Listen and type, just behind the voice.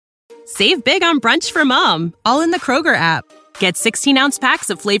Save big on brunch for mom, all in the Kroger app. Get 16-ounce packs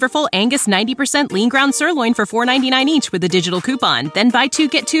of flavorful Angus 90% lean ground sirloin for $4.99 each with a digital coupon. Then buy 2,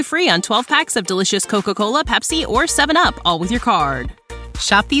 get 2 free on 12 packs of delicious Coca-Cola, Pepsi, or 7-Up, all with your card.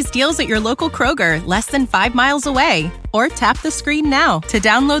 Shop these deals at your local Kroger, less than 5 miles away. Or tap the screen now to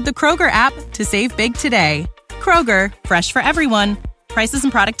download the Kroger app to save big today. Kroger, fresh for everyone. Prices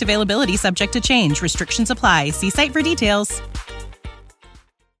and product availability subject to change. Restrictions apply. See site for details.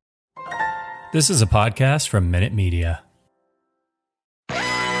 This is a podcast from Minute Media.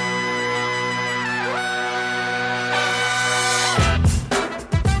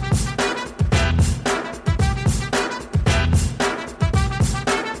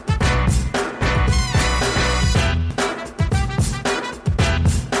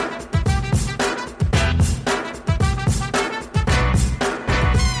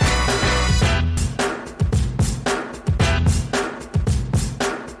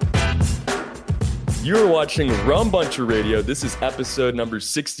 You're watching Rum Buncher Radio. This is episode number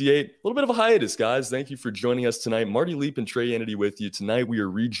 68. A little bit of a hiatus, guys. Thank you for joining us tonight. Marty Leap and Trey Annity with you. Tonight, we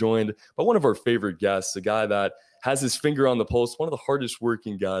are rejoined by one of our favorite guests, a guy that has his finger on the pulse, one of the hardest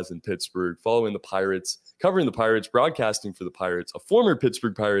working guys in Pittsburgh, following the Pirates, covering the Pirates, broadcasting for the Pirates, a former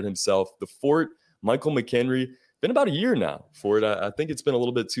Pittsburgh Pirate himself, the Fort, Michael McHenry. Been about a year now, Fort. I think it's been a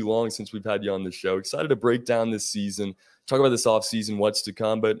little bit too long since we've had you on the show. Excited to break down this season, talk about this offseason, what's to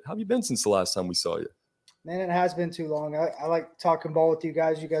come. But how have you been since the last time we saw you? Man, it has been too long. I like talking ball with you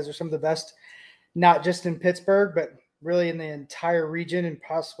guys. You guys are some of the best, not just in Pittsburgh, but really in the entire region and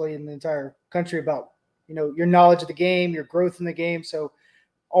possibly in the entire country about, your knowledge of the game, your growth in the game. So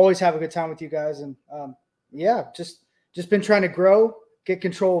always have a good time with you guys. And just been trying to grow, get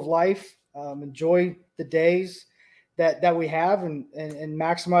control of life, enjoy the days that we have and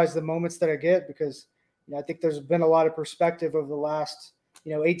maximize the moments that I get because, I think there's been a lot of perspective over the last,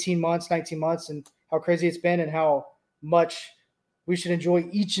 18 months, 19 months and how crazy it's been and how much we should enjoy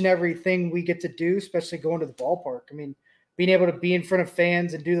each and everything we get to do, especially going to the ballpark. I mean, being able to be in front of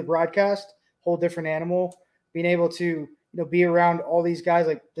fans and do the broadcast, whole different animal. Being able to, be around all these guys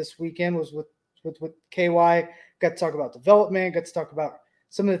like this weekend was with KY, got to talk about development, got to talk about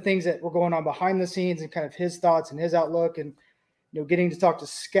some of the things that were going on behind the scenes and kind of his thoughts and his outlook and, getting to talk to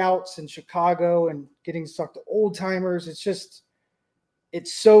scouts in Chicago and getting to talk to old timers.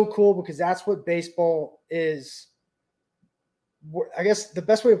 It's so cool because that's what baseball is. I guess the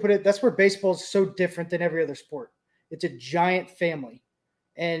best way to put it, that's where baseball is so different than every other sport. It's a giant family.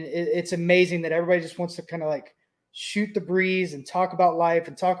 And it's amazing that everybody just wants to kind of like shoot the breeze and talk about life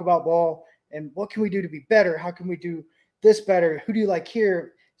and talk about ball and what can we do to be better? How can we do this better? Who do you like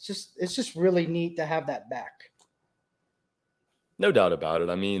here? It's just really neat to have that back. No doubt about it.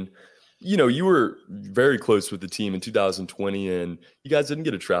 I mean, you were very close with the team in 2020 and you guys didn't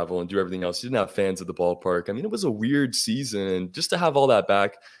get to travel and do everything else. You didn't have fans at the ballpark. I mean, it was a weird season and just to have all that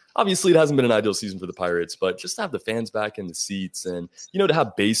back, obviously it hasn't been an ideal season for the Pirates, but just to have the fans back in the seats and, to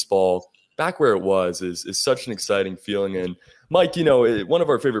have baseball back where it was is such an exciting feeling. And Mike, one of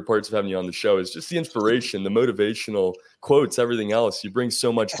our favorite parts of having you on the show is just the inspiration, the motivational quotes, everything else. You bring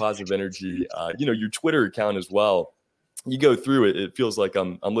so much positive energy, your Twitter account as well. You go through it, it feels like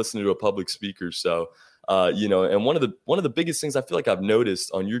I'm listening to a public speaker. So, and one of the biggest things I feel like I've noticed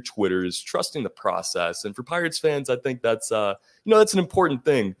on your Twitter is trusting the process. And for Pirates fans, I think that's that's an important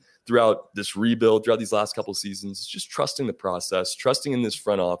thing throughout this rebuild, throughout these last couple of seasons. It's just trusting the process, trusting in this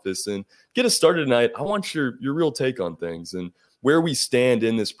front office. And get us started tonight. I want your real take on things and where we stand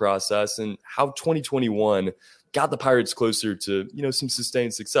in this process and how 2021 got the Pirates closer to, some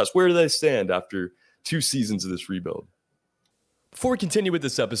sustained success. Where do they stand after 2 seasons of this rebuild? Before we continue with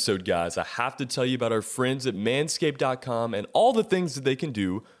this episode, guys, I have to tell you about our friends at Manscaped.com and all the things that they can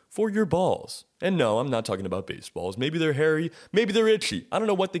do for your balls. And no, I'm not talking about baseballs. Maybe they're hairy, maybe they're itchy. I don't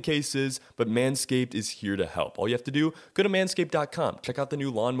know what the case is, but Manscaped is here to help. All you have to do, go to Manscaped.com. Check out the new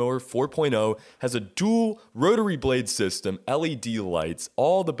Lawnmower 4.0. Has a dual rotary blade system, LED lights,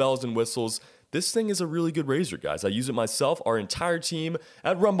 all the bells and whistles. This thing is a really good razor, guys. I use it myself. Our entire team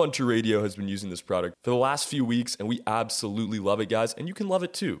at Rum Buncher Radio has been using this product for the last few weeks, and we absolutely love it, guys. And you can love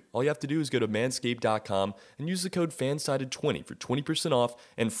it too. All you have to do is go to manscaped.com and use the code FANSIDED20 for 20% off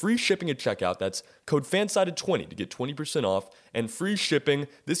and free shipping at checkout. That's code FANSIDED20 to get 20% off and free shipping.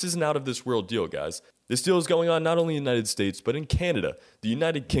 This is an out-of-this-world deal, guys. This deal is going on not only in the United States, but in Canada, the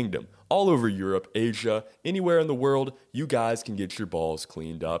United Kingdom, all over Europe, Asia, anywhere in the world. You guys can get your balls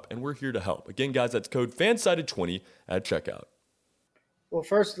cleaned up, and we're here to help. Again, guys, that's code FANSIDED20 at checkout. Well,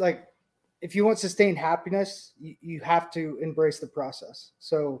 first, if you want sustained happiness, you have to embrace the process.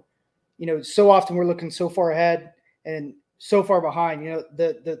 So, so often we're looking so far ahead and so far behind.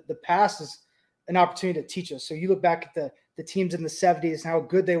 The past is an opportunity to teach us. So you look back at the teams in the 70s and how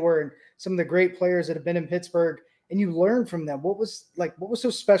good they were and some of the great players that have been in Pittsburgh, and you learn from them. What was so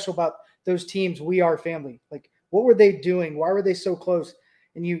special about those teams? We Are Family. Like, what were they doing? Why were they so close?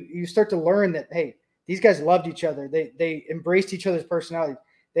 And you start to learn that, hey, these guys loved each other. They embraced each other's personality.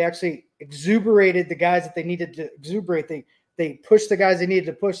 They actually exuberated the guys that they needed to exuberate. They pushed the guys they needed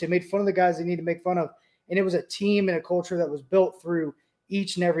to push. They made fun of the guys they needed to make fun of. And it was a team and a culture that was built through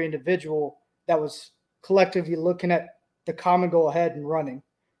each and every individual that was collectively looking at the common goal ahead and running.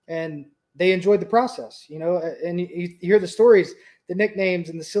 And they enjoyed the process, and you hear the stories, the nicknames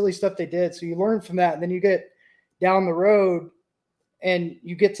and the silly stuff they did. So you learn from that. And then you get down the road and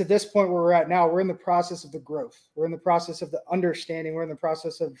you get to this point where we're at now. We're in the process of the growth. We're in the process of the understanding. We're in the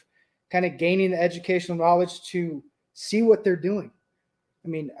process of kind of gaining the educational knowledge to see what they're doing. I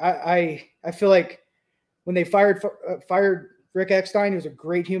mean, I feel like when they fired Rick Eckstein, who was a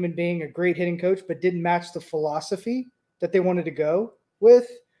great human being, a great hitting coach, but didn't match the philosophy that they wanted to go with,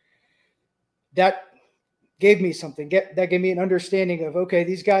 that gave me something. That gave me an understanding of, okay,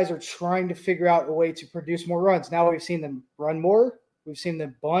 these guys are trying to figure out a way to produce more runs. Now we've seen them run more. We've seen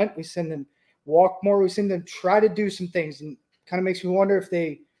them bunt. We've seen them walk more. We've seen them try to do some things, and kind of makes me wonder if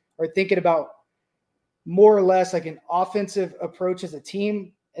they are thinking about more or less like an offensive approach as a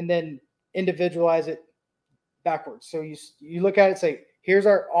team and then individualize it backwards. So you look at it and say, here's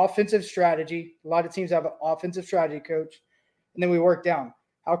our offensive strategy. A lot of teams have an offensive strategy coach, and then we work down.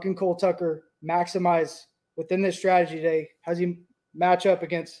 How can Cole Tucker maximize within this strategy today? How does he match up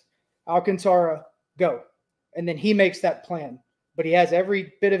against Alcantara? Go. And then he makes that plan. But he has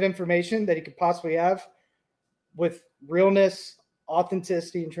every bit of information that he could possibly have with realness,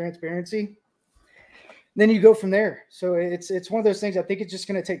 authenticity, and transparency. And then you go from there. So it's one of those things. I think it's just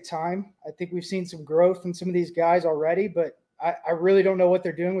going to take time. I think we've seen some growth in some of these guys already, but I really don't know what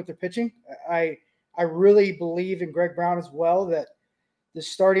they're doing with their pitching. I really believe in Greg Brown as well, that the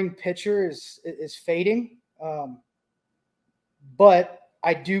starting pitcher is fading. But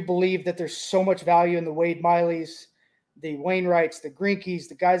I do believe that there's so much value in the Wade Mileys, the Wainwrights, the Greinke's,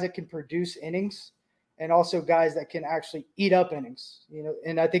 the guys that can produce innings, and also guys that can actually eat up innings.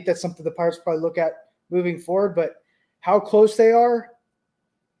 And I think that's something the Pirates probably look at moving forward. But how close they are,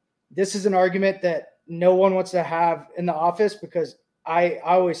 this is an argument that no one wants to have in the office, because I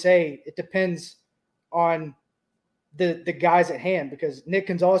always say it depends on the guys at hand, because Nick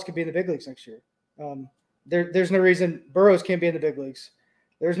Gonzalez could be in the big leagues next year. There's no reason Burrows can't be in the big leagues.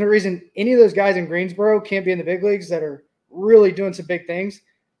 There's no reason any of those guys in Greensboro can't be in the big leagues that are really doing some big things.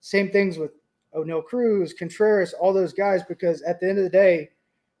 Same things with O'Neill Cruz, Contreras, all those guys, because at the end of the day,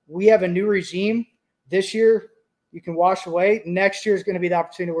 we have a new regime. This year, you can wash away. Next year is going to be the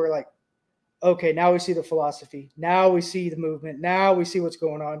opportunity where, like, okay, now we see the philosophy. Now we see the movement. Now we see what's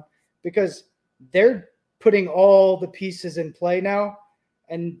going on, because they're putting all the pieces in play now.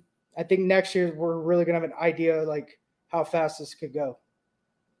 And I think next year we're really going to have an idea like how fast this could go.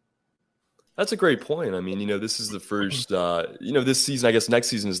 That's a great point. I mean, this is the first, this season, I guess next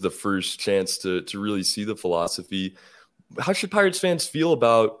season is the first chance to really see the philosophy. How should Pirates fans feel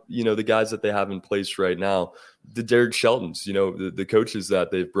about, the guys that they have in place right now, the Derek Sheltons, the coaches that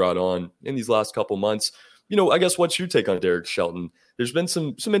they've brought on in these last couple months? I guess what's your take on Derek Shelton? There's been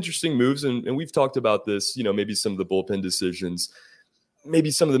some interesting moves, and we've talked about this, maybe some of the bullpen decisions,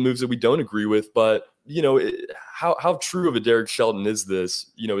 maybe some of the moves that we don't agree with, but, how true of a Derek Shelton is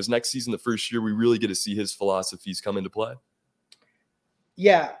this? Is next season the first year we really get to see his philosophies come into play?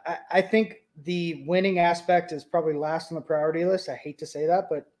 Yeah, I think the winning aspect is probably last on the priority list. I hate to say that,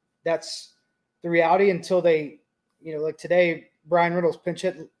 but that's the reality until they, like today, Brian Reynolds pinch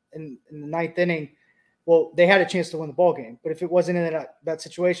hit in the ninth inning. Well, they had a chance to win the ball game, but if it wasn't in that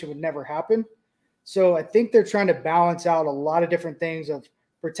situation, it would never happen. So I think they're trying to balance out a lot of different things of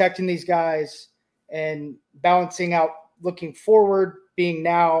protecting these guys and balancing out looking forward, being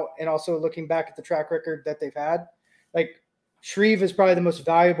now, and also looking back at the track record that they've had. Like, Shreve is probably the most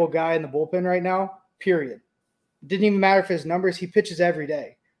valuable guy in the bullpen right now, period. It didn't even matter for his numbers. He pitches every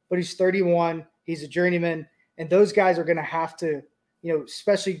day, but he's 31. He's a journeyman, and those guys are going to have to,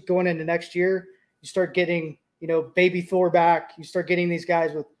 especially going into next year, you start getting, baby Thor back. You start getting these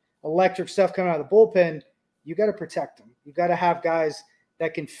guys with electric stuff coming out of the bullpen. You got to protect them. You got to have guys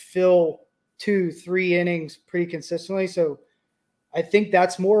that can fill 2-3 innings pretty consistently. So I think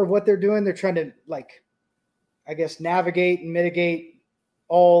that's more of what they're doing. They're trying to, navigate and mitigate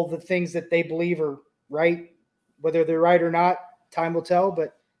all the things that they believe are right. Whether they're right or not, time will tell,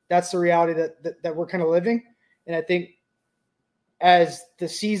 but that's the reality that we're kind of living. And I think as the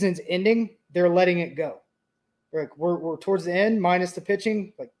season's ending, they're letting it go. Like we're towards the end, minus the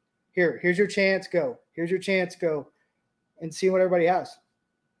pitching. Like here's your chance, go. Here's your chance, go, and see what everybody has.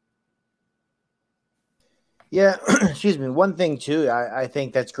 Yeah, excuse me. One thing too, I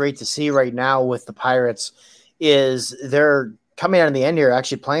think that's great to see right now with the Pirates is they're coming out in the end here,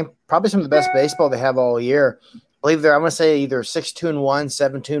 actually playing probably some of the best baseball they have all year. I believe I'm going to say either 6-2-1,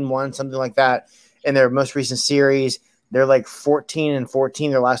 7-2-1, something like that in their most recent series. They're like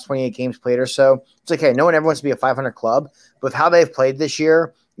 14-14 their last 28 games played or so. It's okay. No one ever wants to be a 500 club, but with how they've played this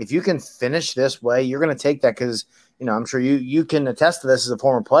year, if you can finish this way, you're going to take that because, I'm sure you can attest to this as a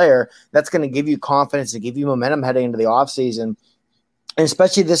former player. That's going to give you confidence and give you momentum heading into the offseason. And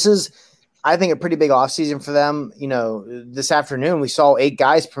especially this is, I think, a pretty big offseason for them. This afternoon we saw 8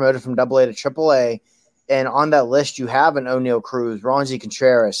 guys promoted from AA to AAA. And on that list, you have an O'Neal Cruz, Ronzi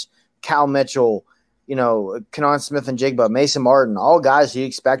Contreras, Cal Mitchell, Kenon Smith and Jigba, Mason Martin, all guys who you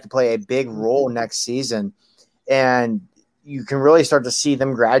expect to play a big role next season. And you can really start to see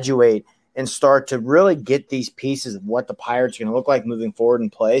them graduate and start to really get these pieces of what the Pirates are going to look like moving forward in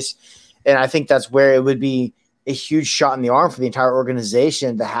place. And I think that's where it would be a huge shot in the arm for the entire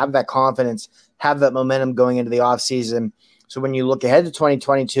organization to have that confidence, have that momentum going into the offseason. So when you look ahead to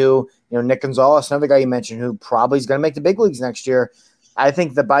 2022, Nick Gonzalez, another guy you mentioned who probably is going to make the big leagues next year, I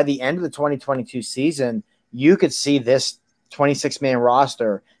think that by the end of the 2022 season, you could see this 26-man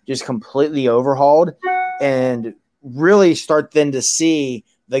roster just completely overhauled and really start then to see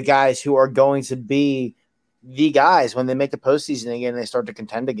the guys who are going to be the guys when they make the postseason again and they start to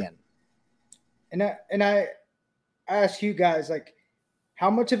contend again. And I ask you guys, like, how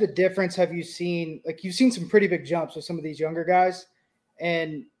much of a difference have you seen? Like, you've seen some pretty big jumps with some of these younger guys,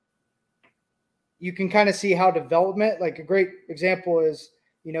 and you can kind of see how development, like a great example is,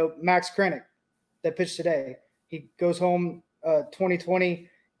 Max Krennic that pitched today. He goes home 2020,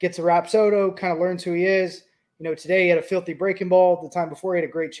 gets a Rapsodo, kind of learns who he is. Today he had a filthy breaking ball. The time before he had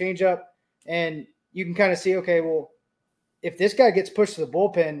a great changeup. And you can kind of see, okay, well, if this guy gets pushed to the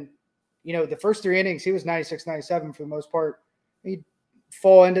bullpen, the first 3 innings, he was 96, 97 for the most part. He'd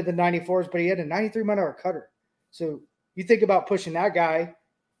fall into the 94s, but he had a 93-mile-an-hour cutter. So you think about pushing that guy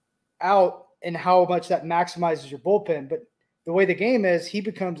out and how much that maximizes your bullpen. But the way the game is, he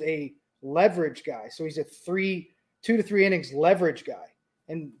becomes a leverage guy. So he's a 2 to 3 innings leverage guy.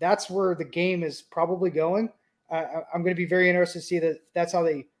 And that's where the game is probably going. I'm going to be very interested to see that that's how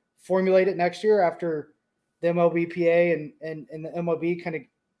they formulate it next year after the MLBPA and the MLB kind of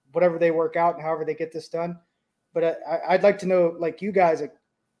whatever they work out and however they get this done. But I'd like to know, like you guys, like,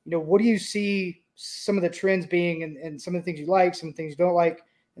 what do you see some of the trends being and some of the things you like, some of the things you don't like,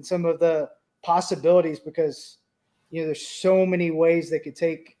 and some of the possibilities because, there's so many ways they could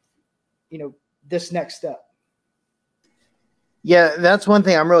take, this next step. Yeah, that's one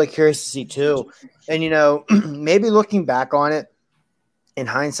thing I'm really curious to see too. And, maybe looking back on it in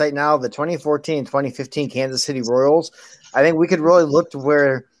hindsight now, the 2014 and 2015 Kansas City Royals, I think we could really look to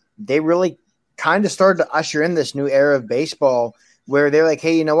where they really kind of started to usher in this new era of baseball where they're like,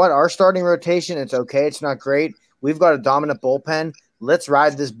 hey, you know what? Our starting rotation, it's okay. It's not great. We've got a dominant bullpen. Let's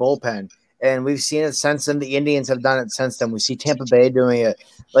ride this bullpen. And we've seen it since then. The Indians have done it since then. We see Tampa Bay doing it.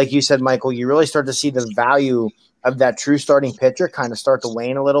 Like you said, Michael, you really start to see the value of that true starting pitcher kind of start to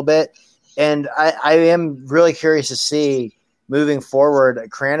wane a little bit. And I am really curious to see moving forward.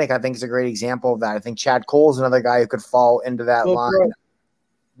 Kranich, I think, is a great example of that. I think Chad Cole is another guy who could fall into that line. Right.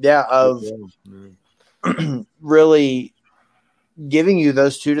 Yeah, of really giving you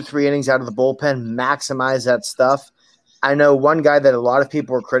those 2 to 3 innings out of the bullpen, maximize that stuff. I know one guy that a lot of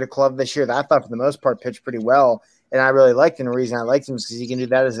people were critical of this year that I thought for the most part pitched pretty well, and I really liked him. The reason I liked him is because he can do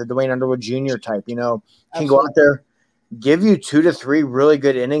that as a Dwayne Underwood Jr. type, can Absolutely. Go out there, give you 2 to 3 really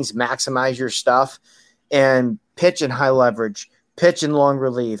good innings, maximize your stuff, and pitch in high leverage, pitch in long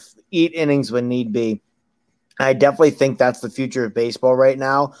relief, eat innings when need be. I definitely think that's the future of baseball right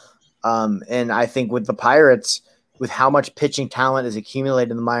now. And I think with the Pirates, with how much pitching talent is accumulated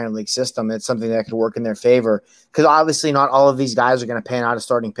in the minor league system, it's something that could work in their favor. Because obviously not all of these guys are going to pan out as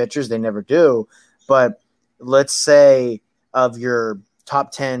starting pitchers. They never do. But let's say of your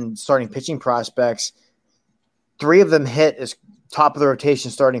top 10 starting pitching prospects, 3 of them hit as top of the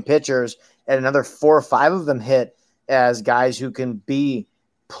rotation starting pitchers, and another 4 or 5 of them hit as guys who can be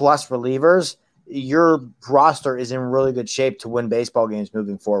plus relievers. Your roster is in really good shape to win baseball games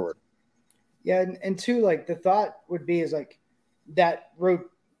moving forward. Yeah, and two, like the thought would be is like that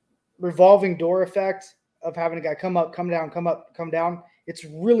revolving door effect of having a guy come up, come down, come up, come down. It's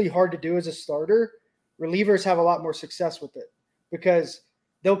really hard to do as a starter. Relievers have a lot more success with it because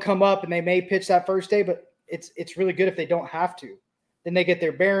they'll come up and they may pitch that first day, but it's really good if they don't have to. Then they get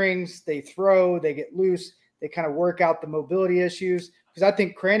their bearings, they throw, they get loose, They kind of work out the mobility issues. Because I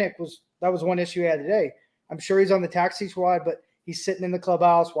think Kranick that was one issue he had today. I'm sure he's on the taxi squad, but he's sitting in the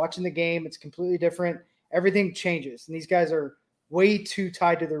clubhouse watching the game. It's completely different. Everything changes. And these guys are way too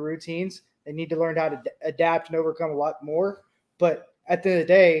tied to their routines. They need to learn how to adapt and overcome a lot more. But at the end of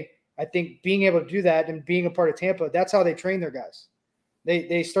the day, I think being able to do that and being a part of Tampa, that's how they train their guys.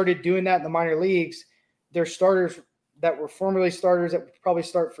 They started doing that in the minor leagues. Their starters that were formerly starters that would probably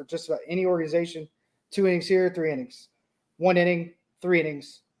start for just about any organization, 2 innings here, 3 innings. 1 inning, 3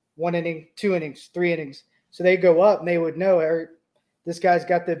 innings. 1 inning, 2 innings, 3 innings. So they go up and they would know, this guy's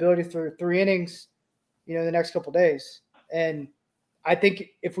got the ability for 3 innings, the next couple of days. And I think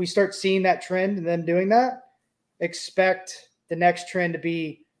if we start seeing that trend and them doing that, expect the next trend to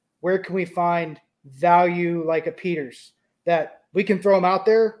be, where can we find value like a Peters that we can throw him out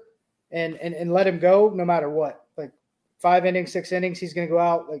there and let him go no matter what. Like 5 innings, 6 innings, he's going to go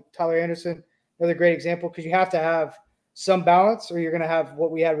out. Like Tyler Anderson, another great example, because you have to have some balance or you're going to have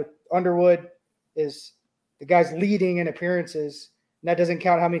what we had with Underwood is the guy's leading in appearances. And that doesn't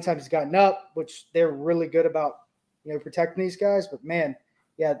count how many times he's gotten up, which they're really good about, protecting these guys. But, man,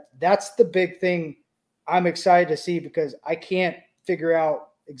 yeah, that's the big thing I'm excited to see because I can't figure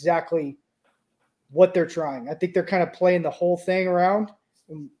out exactly what they're trying. I think they're kind of playing the whole thing around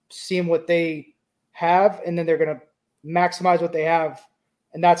and seeing what they have, and then they're going to maximize what they have,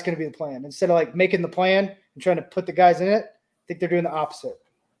 and that's going to be the plan. Instead of, like, making the plan and trying to put the guys in it, I think they're doing the opposite.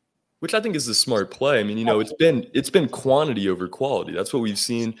 Which I think is the smart play. I mean, it's been quantity over quality. That's what we've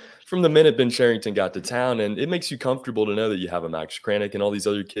seen from the minute Ben Cherington got to town, and it makes you comfortable to know that you have a Max Kranick and all these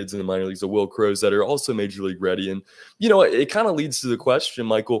other kids in the minor leagues, the Will Crows that are also major league ready. And it kind of leads to the question,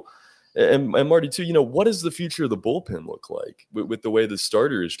 Michael and Marty too. What does the future of the bullpen look like with the way the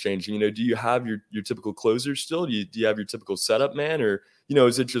starter is changing? Do you have your typical closer still? Do you have your typical setup man, or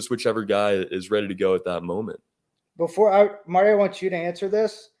is it just whichever guy is ready to go at that moment? Marty, I want you to answer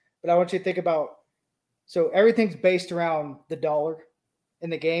this. But I want you to think about, so everything's based around the dollar in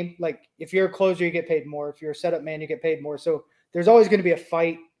the game. Like if you're a closer, you get paid more. If you're a setup man, you get paid more. So there's always going to be a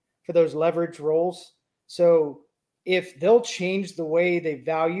fight for those leverage roles. So if they'll change the way they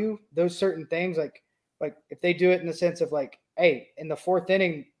value those certain things, like if they do it in the sense of like, hey, in the 4th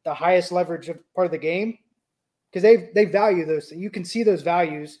inning, the highest leverage part of the game, because they value those. You can see those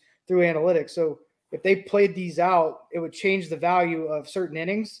values through analytics. So if they played these out, it would change the value of certain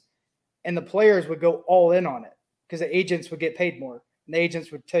innings. And the players would go all in on it because the agents would get paid more. And the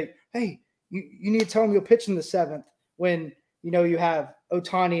agents would take, hey, you need to tell them you'll pitch in the 7th when, you have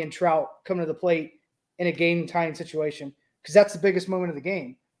Ohtani and Trout coming to the plate in a game-tying situation because that's the biggest moment of the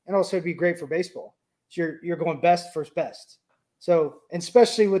game. And also it'd be great for baseball. So you're going best, first best. So, and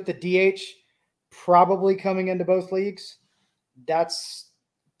especially with the DH probably coming into both leagues, that's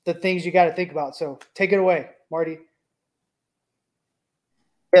the things you got to think about. So take it away, Marty.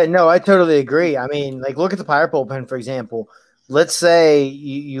 Yeah, no, I totally agree. I mean, like, look at the Pirate bullpen, for example. Let's say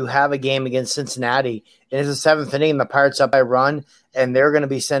you have a game against Cincinnati, and it's the 7th inning, and the Pirates up by a run, and they're going to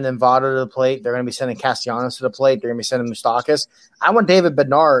be sending Votto to the plate. They're going to be sending Castellanos to the plate. They're going to be sending Moustakas. I want David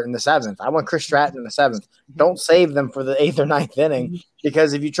Bednar in the 7th. I want Chris Stratton in the 7th. Don't save them for the 8th or 9th inning,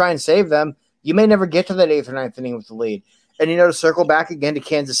 because if you try and save them, you may never get to that 8th or 9th inning with the lead. And, to circle back again to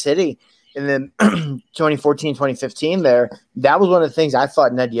Kansas City – and then 2014, 2015 there, that was one of the things I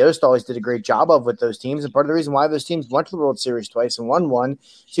thought Ned Yost always did a great job of with those teams. And part of the reason why those teams went to the World Series twice and won one,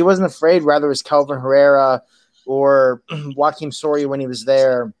 he wasn't afraid, whether it was Kelvin Herrera or Joakim Soria when he was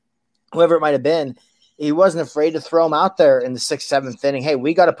there, whoever it might have been, he wasn't afraid to throw him out there in the 6th, 7th inning. Hey,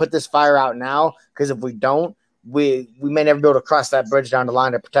 we got to put this fire out now because if we don't, we may never be able to cross that bridge down the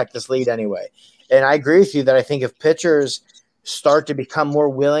line to protect this lead anyway. And I agree with you that I think if pitchers – start to become more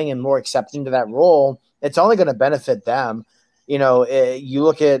willing and more accepting to that role, it's only going to benefit them. You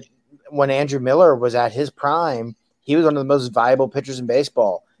look at when Andrew Miller was at his prime, he was one of the most valuable pitchers in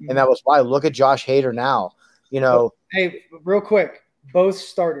baseball. And that was why. Look at Josh Hader now. Hey, real quick, both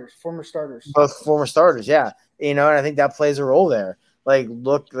former starters. Both former starters, yeah. And I think that plays a role there. Like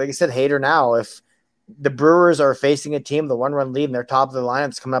I said, Hader now, if the Brewers are facing a team, the 1-run lead, and they're top of the lineup,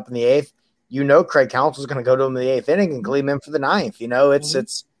 it's coming up in the 8th, Craig Counsell is going to go to him in the 8th inning and leave him in for the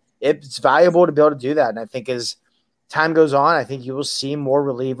 9th. It's valuable to be able to do that. And I think as time goes on, I think you will see more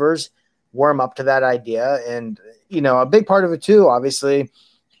relievers warm up to that idea. And, a big part of it too, obviously,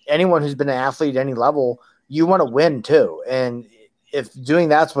 anyone who's been an athlete at any level, you want to win too. And if doing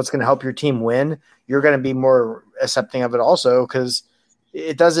that's what's going to help your team win, you're going to be more accepting of it also, because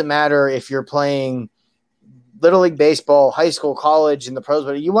it doesn't matter if you're playing – Little League baseball, high school, college, and the pros,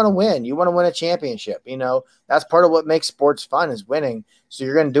 but you want to win. You want to win a championship. That's part of what makes sports fun is winning. So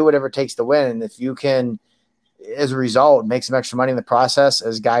you're going to do whatever it takes to win. And if you can as a result, make some extra money in the process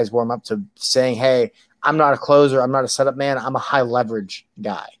as guys warm up to saying, hey, I'm not a closer. I'm not a setup man. I'm a high leverage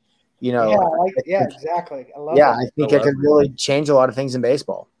guy. Yeah, exactly. I love I think it could really change a lot of things in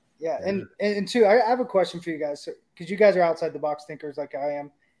baseball. Yeah. And two, I have a question for you guys. Because you guys are outside the box thinkers like I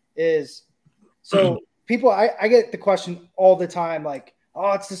am, so people, I get the question all the time, like,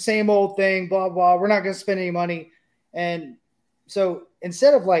 oh, it's the same old thing, blah, blah. We're not going to spend any money. And so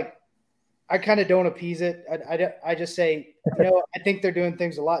instead of like, I kind of don't appease it. I just say, I think they're doing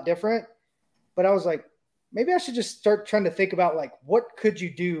things a lot different. But I was like, maybe I should just start trying to think about like, what could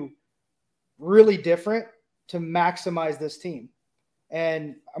you do really different to maximize this team?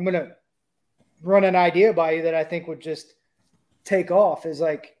 And I'm going to run an idea by you that I think would just take off is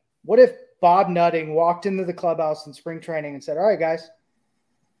like, what if Bob Nutting walked into the clubhouse in spring training and said, all right, guys,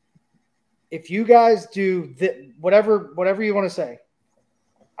 if you guys do whatever you want to say,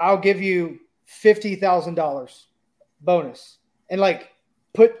 I'll give you $50,000 bonus. And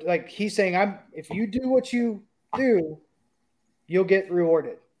he's saying, if you do what you do, you'll get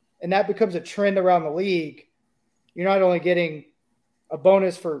rewarded. And that becomes a trend around the league. You're not only getting a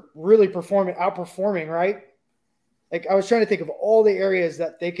bonus for really outperforming, right? Like I was trying to think of all the areas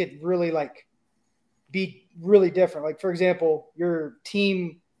that they could really like be really different. Like for example, your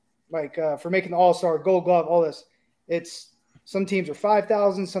team, for making the All-Star, Gold Glove, all this, it's some teams are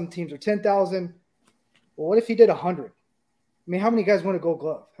 5,000, some teams are 10,000. Well, what if he did 100? I mean, how many guys want a Gold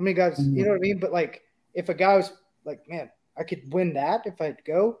Glove? How many guys, you know what I mean? But like, if a guy was like, man, I could win that if I'd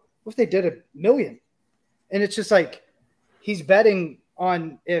go. What if they did 1 million? And it's just like he's betting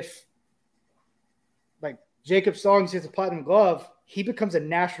on if like Jacob Stallings gets a platinum glove, he becomes a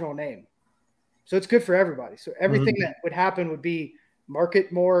national name. So it's good for everybody. So everything that would happen would be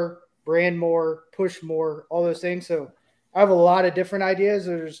market more, brand more, push more, all those things. So I have a lot of different ideas.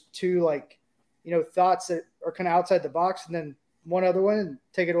 There's two thoughts that are kind of outside the box. And then one other one, and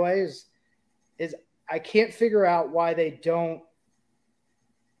take it away, is I can't figure out why they don't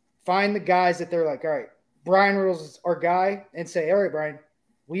find the guys that they're like, all right, Brian Rules is our guy, and say, all right, Brian,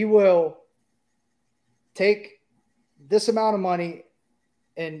 we will take this amount of money.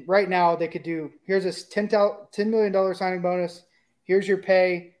 And right now they could do, here's this $10 million signing bonus. Here's your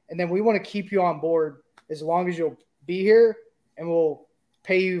pay. And then we want to keep you on board as long as you'll be here, and we'll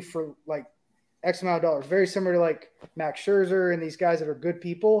pay you for like X amount of dollars. Very similar to like Max Scherzer and these guys that are good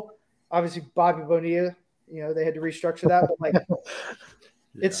people. Obviously Bobby Bonilla, they had to restructure that, but like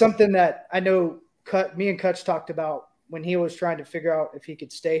It's something that I know me and Kutch talked about when he was trying to figure out if he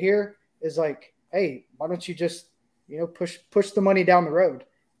could stay here, is like, hey, why don't you just, push the money down the road?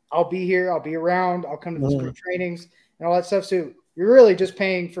 I'll be here. I'll be around. I'll come to the spring trainings and all that stuff. So you're really just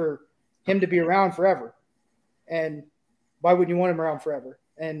paying for him to be around forever. And why wouldn't you want him around forever?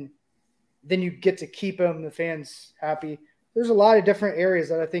 And then you get to keep him, the fans happy. There's a lot of different areas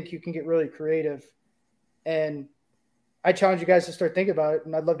that I think you can get really creative. And I challenge you guys to start thinking about it,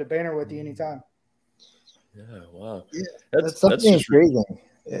 and I'd love to banter with you anytime. Yeah, wow. Yeah, that's something intriguing.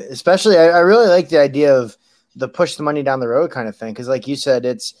 Especially, I really like the idea of the push the money down the road kind of thing, because like you said,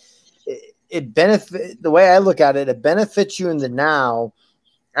 it benefit. The way I look at it, it benefits you in the now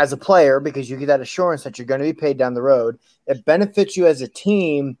as a player because you get that assurance that you're going to be paid down the road. It benefits you as a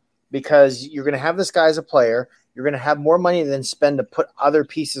team because you're going to have this guy as a player. You're going to have more money than spend to put other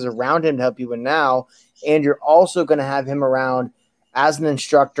pieces around him to help you win now. And you're also going to have him around as an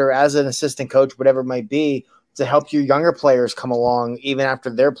instructor, as an assistant coach, whatever it might be, to help your younger players come along even after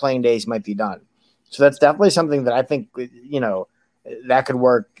their playing days might be done. So that's definitely something that I think, that could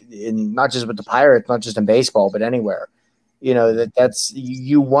work in not just with the Pirates, not just in baseball, but anywhere. That's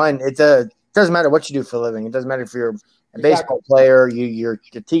you won. It doesn't matter what you do for a living. It doesn't matter if you're a baseball player, you're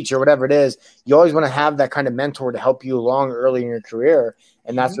a teacher, whatever it is. You always want to have that kind of mentor to help you along early in your career,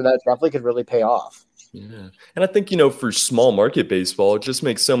 and that's where that definitely could really pay off. Yeah, and I think for small market baseball, it just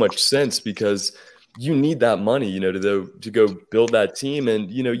makes so much sense because you need that money, to go build that team.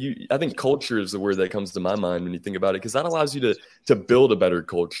 And, I think culture is the word that comes to my mind when you think about it, because that allows you to build a better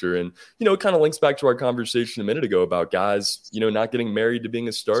culture. And, it kind of links back to our conversation a minute ago about guys, not getting married to being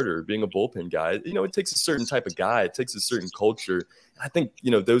a starter, being a bullpen guy. It takes a certain type of guy. It takes a certain culture. I think,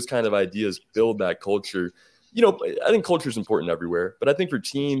 those kind of ideas build that culture. I think culture is important everywhere, but I think for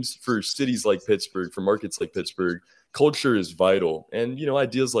teams, for cities like Pittsburgh, for markets like Pittsburgh, culture is vital. And,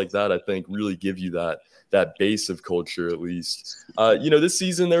 ideas like that, I think, really give you that base of culture, at least. This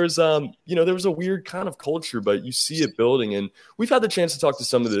season, there was a weird kind of culture, but you see it building. And we've had the chance to talk to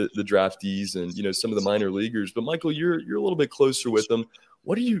some of the draftees and, some of the minor leaguers. But, Michael, you're a little bit closer with them.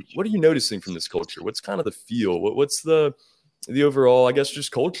 What are you noticing from this culture? What's kind of the feel? What's the overall, I guess,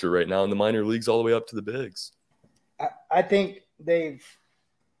 just culture right now in the minor leagues all the way up to the bigs? I think they've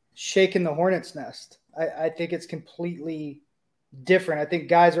shaken the hornet's nest. I think it's completely different. I think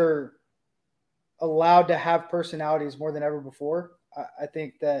guys are allowed to have personalities more than ever before. I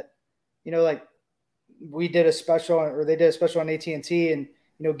think that, like we did a special, or they did a special on AT&T, and,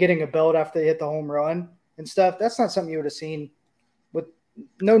 getting a belt after they hit the home run and stuff, that's not something you would have seen. With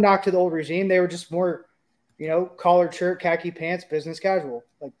no knock to the old regime. They were just more, collared shirt, khaki pants, business casual.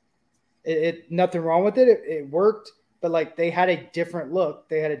 Like it nothing wrong with it. It worked, but like they had a different look.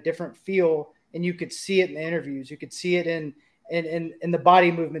 They had a different feel, and you could see it in the interviews. You could see it in the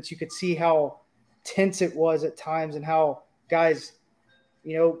body movements. You could see how tense it was at times, and how guys,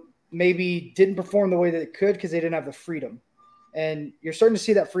 maybe didn't perform the way that it could because they didn't have the freedom. And you're starting to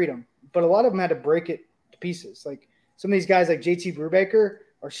see that freedom, but a lot of them had to break it to pieces. Like some of these guys like JT Brubaker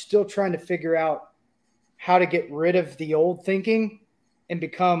are still trying to figure out how to get rid of the old thinking and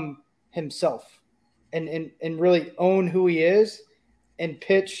become himself and really own who he is and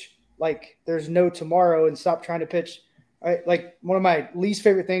pitch like there's no tomorrow, and stop trying to pitch. Like one of my least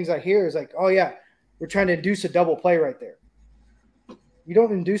favorite things I hear is like, oh yeah, we're trying to induce a double play right there. You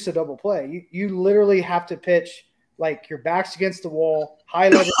don't induce a double play. You literally have to pitch like your back's against the wall, high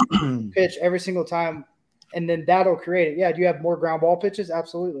level pitch every single time, and then that'll create it. Yeah, do you have more ground ball pitches?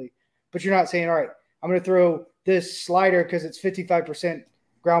 Absolutely. But you're not saying, all right, I'm going to throw this slider because it's 55%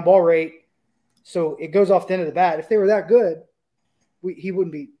 ground ball rate, so it goes off the end of the bat. If they were that good, it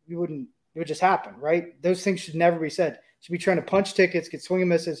would just happen, right? Those things should never be said. You should be trying to punch tickets, get swing and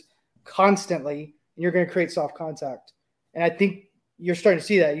misses constantly, and you're going to create soft contact. And I think you're starting to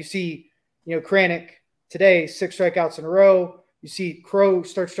see that. You see, Kranick today, 6 strikeouts in a row. You see Crow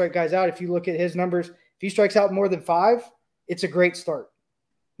start to strike guys out. If you look at his numbers, if he strikes out more than 5, it's a great start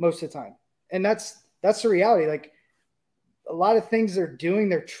most of the time. And that's the reality. Like a lot of things they're doing,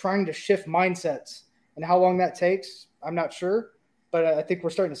 they're trying to shift mindsets, and how long that takes, I'm not sure, but I think we're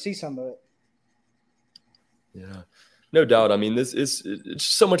starting to see some of it. Yeah, no doubt. I mean, it's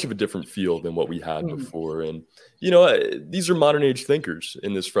so much of a different field than what we had before. And, these are modern age thinkers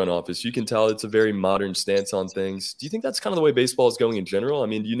in this front office. You can tell it's a very modern stance on things. Do you think that's kind of the way baseball is going in general? I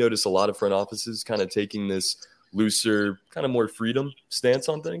mean, do you notice a lot of front offices kind of taking this looser, kind of more freedom stance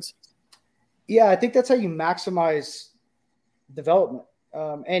on things? Yeah, I think that's how you maximize development.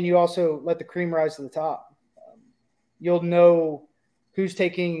 And you also let the cream rise to the top. You'll know who's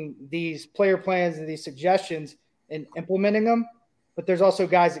taking these player plans and these suggestions and implementing them, but there's also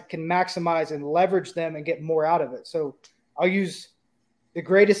guys that can maximize and leverage them and get more out of it. So I'll use the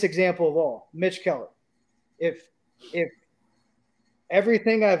greatest example of all, Mitch Keller. If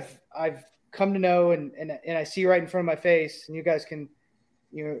everything I've come to know and I see right in front of my face, and you guys can,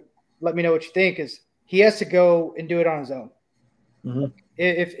 let me know what you think, is he has to go and do it on his own. Mm-hmm.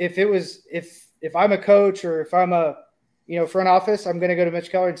 If I'm a coach, or if I'm a, front office, I'm going to go to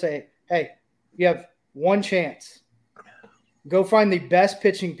Mitch Keller and say, hey, you have one chance. Go find the best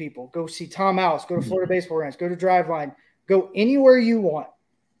pitching people. Go see Tom House. Go to Florida Baseball Ranch. Go to Driveline. Go anywhere you want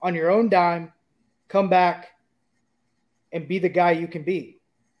on your own dime. Come back and be the guy you can be,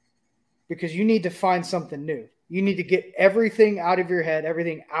 because you need to find something new. You need to get everything out of your head,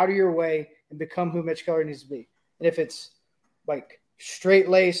 everything out of your way, and become who Mitch Keller needs to be. And if it's like straight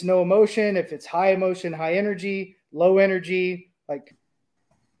lace, no emotion, if it's high emotion, high energy, low energy, like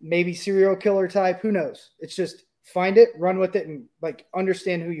maybe serial killer type, who knows? It's just find it, run with it, and like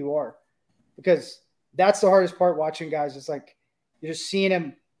understand who you are, because that's the hardest part watching guys. It's like you're just seeing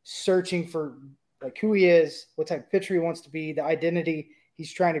him searching for like who he is, what type of pitcher he wants to be, the identity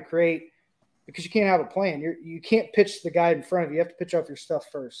he's trying to create, because you can't have a plan. You can't pitch the guy in front of you. You have to pitch off your stuff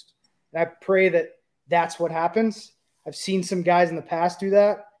first. And I pray that that's what happens. I've seen some guys in the past do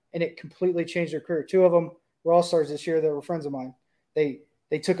that, and it completely changed their career. 2 of them were all-stars this year that were friends of mine. They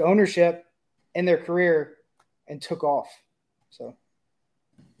took ownership in their career and took off. So,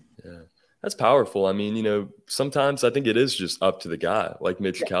 yeah, that's powerful. I mean, sometimes I think it is just up to the guy like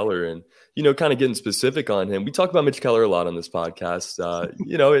Mitch Keller, and, kind of getting specific on him. We talk about Mitch Keller a lot on this podcast.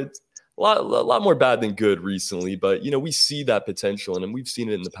 It's a lot more bad than good recently, but, we see that potential, and we've seen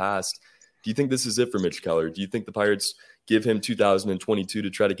it in the past. Do you think this is it for Mitch Keller? Do you think the Pirates give him 2022 to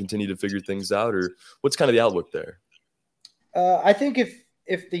try to continue to figure things out, or what's kind of the outlook there? I think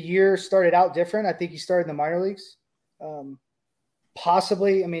if the year started out different, I think he started in the minor leagues.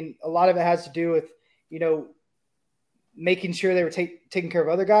 Possibly. I mean, a lot of it has to do with, making sure they were taking care of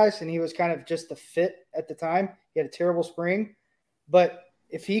other guys, and he was kind of just the fit at the time. He had a terrible spring. But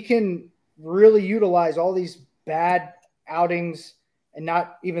if he can really utilize all these bad outings and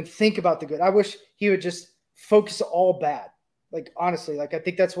not even think about the good, I wish he would just focus all bad. Like, honestly, like I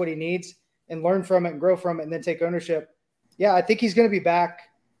think that's what he needs. and learn from it and grow from it and then take ownership. Yeah, I think he's going to be back.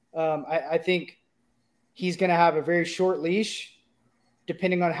 I think he's going to have a very short leash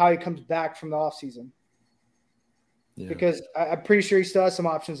depending on how he comes back from the offseason. Yeah. Because I'm pretty sure he still has some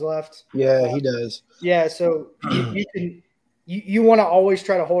options left. Yeah, he does. Yeah, so you want to always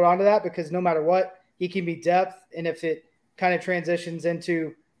try to hold on to that because no matter what, he can be depth. And if it kind of transitions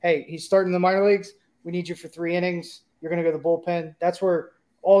into, hey, he's starting the minor leagues, we need you for 3 innings, you're going to go to the bullpen. That's where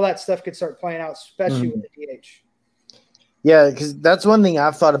all that stuff could start playing out, especially with the DH. Yeah, because that's one thing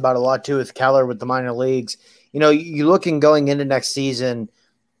I've thought about a lot too with Keller with the minor leagues. You know, you looking going into next season,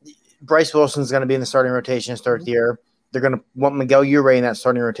 Bryce Wilson's going to be in the starting rotation to start the year. They're going to want Miguel Urey in that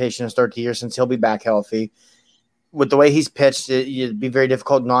starting rotation to start the year since he'll be back healthy. With the way he's pitched, it'd be very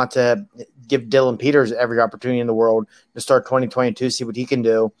difficult not to give Dylan Peters every opportunity in the world to start 2022, see what he can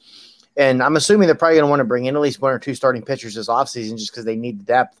do. And I'm assuming they're probably going to want to bring in at least 1 or 2 starting pitchers this offseason just because they need the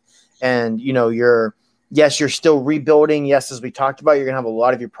depth. And, you know, you're still rebuilding. Yes, as we talked about, you're going to have a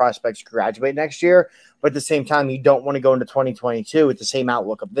lot of your prospects graduate next year. But at the same time, you don't want to go into 2022 with the same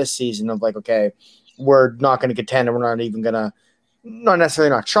outlook of this season of like, okay, we're not going to contend and we're not even going to not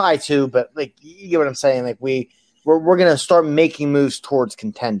necessarily not try to, but like, you get what I'm saying? Like we're going to start making moves towards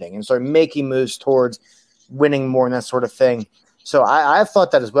contending and start making moves towards winning more and that sort of thing. So I've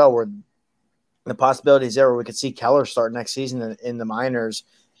thought that as well, where the possibilities there where we could see Keller start next season in the minors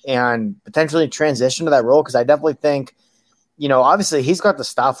and potentially transition to that role. Cause I definitely think, you know, obviously he's got the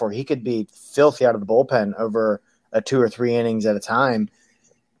stuff where he could be filthy out of the bullpen over a 2 or 3 innings at a time.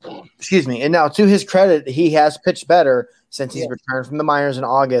 Excuse me. And now to his credit, he has pitched better since he's returned from the minors in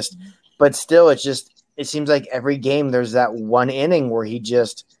August, but still it seems like every game there's that 1 inning where he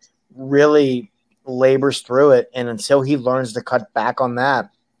just really labors through it. And until he learns to cut back on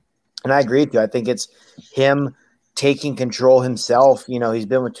that, and I agree with you, I think it's him taking control himself. You know, he's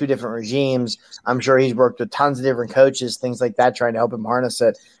been with 2 different regimes. I'm sure he's worked with tons of different coaches, things like that, trying to help him harness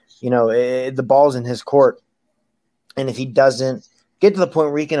it. You know, the ball's in his court. And if he doesn't get to the point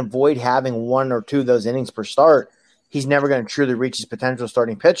where he can avoid having 1 or 2 of those innings per start, he's never going to truly reach his potential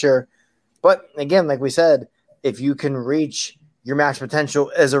starting pitcher. But again, like we said, if you can reach your max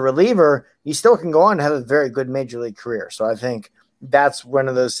potential as a reliever, you still can go on to have a very good major league career. So I think that's one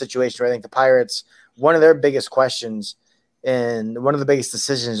of those situations where I think the Pirates, one of their biggest questions and one of the biggest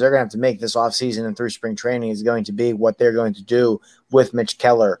decisions they're going to have to make this offseason and through spring training is going to be what they're going to do with Mitch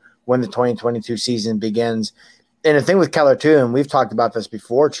Keller when the 2022 season begins. And the thing with Keller too, and we've talked about this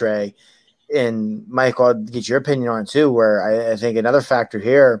before, Trey, and Michael, I'll get your opinion on it too, where I think another factor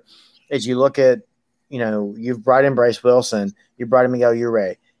here is you look at, you know, you've brought in Bryce Wilson, you brought in Miguel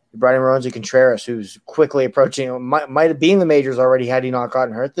Urey, you brought in Roansy Contreras, who's quickly approaching, might have been in the majors already had he not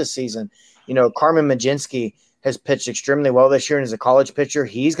gotten hurt this season. You know, Carmen Mlodzinski has pitched extremely well this year and as a college pitcher,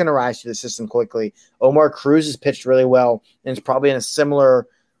 he's going to rise to the system quickly. Omar Cruz has pitched really well and is probably in a similar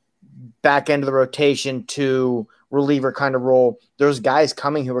back end of the rotation to reliever kind of role. There's guys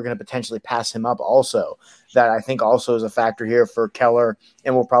coming who are going to potentially pass him up also that I think also is a factor here for Keller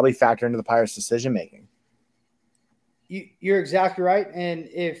and will probably factor into the Pirates' decision-making. You're exactly right. And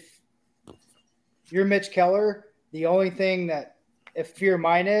if you're Mitch Keller, the only thing that if fear of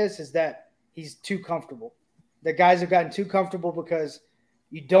mine is that he's too comfortable. The guys have gotten too comfortable because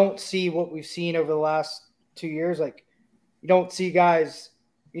you don't see what we've seen over the last 2 years. Like you don't see guys,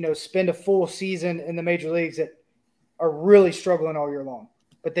 you know, spend a full season in the major leagues that are really struggling all year long,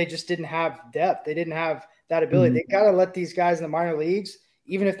 but they just didn't have depth. They didn't have that ability. They got to let these guys in the minor leagues,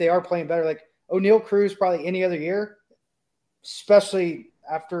 even if they are playing better, like O'Neal Cruz probably any other year, especially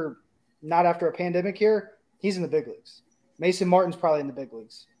not after a pandemic year, he's in the big leagues. Mason Martin's probably in the big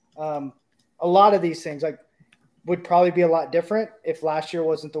leagues. A lot of these things would probably be a lot different if last year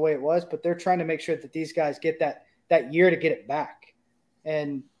wasn't the way it was, but they're trying to make sure that these guys get that year to get it back.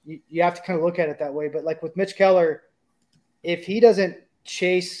 And you have to kind of look at it that way. But like with Mitch Keller, if he doesn't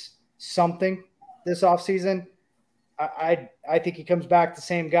chase something this offseason, I think he comes back the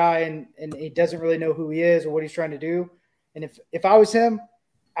same guy and he doesn't really know who he is or what he's trying to do. And if I was him,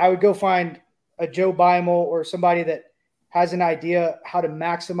 I would go find a Joe Beimel or somebody that has an idea how to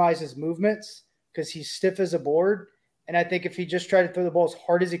maximize his movements because he's stiff as a board. And I think if he just tried to throw the ball as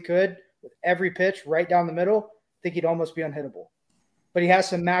hard as he could with every pitch right down the middle, I think he'd almost be unhittable. But he has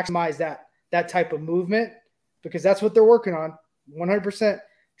to maximize that type of movement because that's what they're working on, 100%,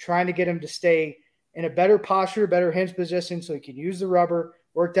 trying to get him to stay in a better posture, better hinge position so he can use the rubber,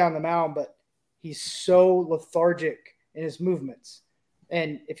 work down the mound. But he's so lethargic in his movements.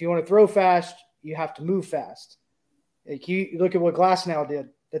 And if you want to throw fast, you have to move fast. Like you look at what Glasnow did.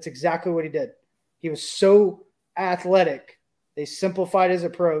 That's exactly what he did. He was so athletic. They simplified his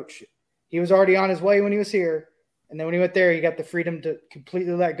approach. He was already on his way when he was here. And then when he went there, he got the freedom to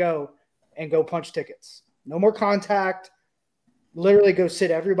completely let go and go punch tickets. No more contact. Literally go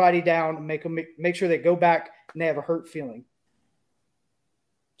sit everybody down and make sure they go back and they have a hurt feeling.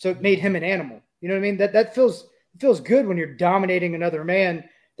 So it made him an animal. You know what I mean? That feels good when you're dominating another man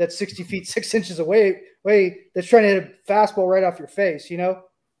that's 60 feet, 6 inches away that's trying to hit a fastball right off your face. You know,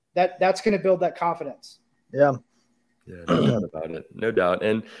 that's going to build that confidence. Yeah. Yeah, no doubt about it. No doubt.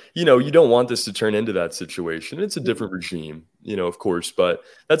 And, you don't want this to turn into that situation. It's a different regime, of course, but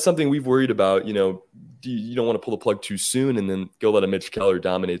that's something we've worried about. You don't want to pull the plug too soon and then go let a Mitch Keller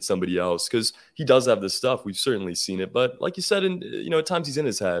dominate somebody else, because he does have this stuff. We've certainly seen it. But like you said, at times he's in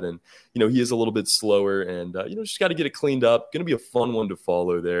his head, and, he is a little bit slower, and, just got to get it cleaned up. Going to be a fun one to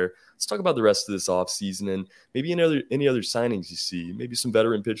follow there. Let's talk about the rest of this offseason and maybe any other signings you see, maybe some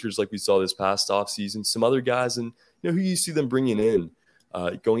veteran pitchers like we saw this past offseason, some other guys, and who you see them bringing in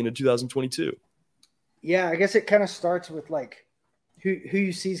going into 2022. Yeah, I guess it kind of starts with like who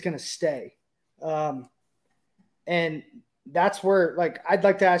you see is going to stay. And that's where, like, I'd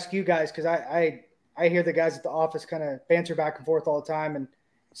like to ask you guys, because I hear the guys at the office kind of banter back and forth all the time. And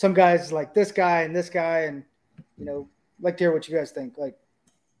some guys like this guy and this guy, and, like to hear what you guys think. Like,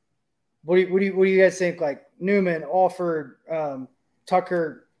 what do you guys think? Like Newman, Alford,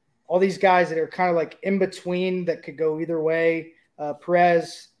 Tucker, all these guys that are kind of like in between that could go either way.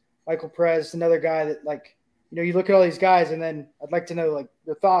 Michael Perez, another guy that, like, you look at all these guys, and then I'd like to know, like,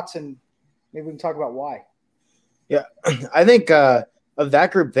 your thoughts, and maybe we can talk about why. Yeah, I think of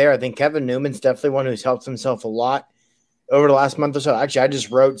that group there, I think Kevin Newman's definitely one who's helped himself a lot over the last month or so. Actually, I just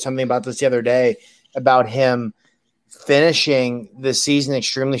wrote something about this the other day about him finishing the season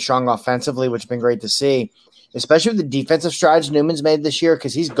extremely strong offensively, which has been great to see, especially with the defensive strides Newman's made this year,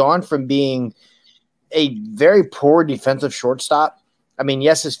 because he's gone from being a very poor defensive shortstop. I mean,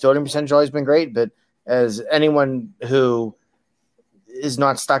 yes, his fielding percentage has always been great, but as anyone who is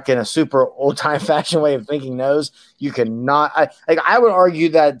not stuck in a super old-time fashion way of thinking knows, you cannot – I would argue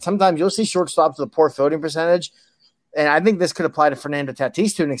that sometimes you'll see shortstops with a poor fielding percentage, and I think this could apply to Fernando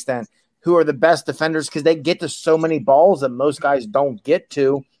Tatis to an extent, who are the best defenders because they get to so many balls that most guys don't get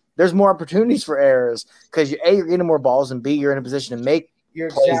to. There's more opportunities for errors because, A, you're getting more balls, and B, you're in a position to make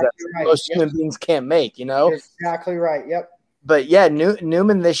plays that most human beings can't make, You're exactly right, yep. But, yeah,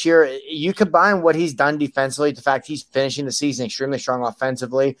 Newman this year, you combine what he's done defensively, the fact he's finishing the season extremely strong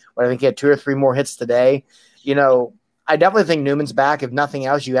offensively, but I think he had 2 or 3 more hits today. I definitely think Newman's back. If nothing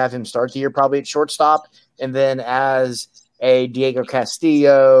else, you have him start the year probably at shortstop, and then as a Diego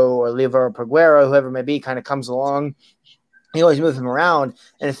Castillo or Leovero Peguero, whoever it may be, kind of comes along, you always move him around.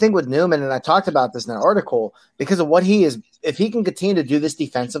 And the thing with Newman, and I talked about this in an article, because of what he is, if he can continue to do this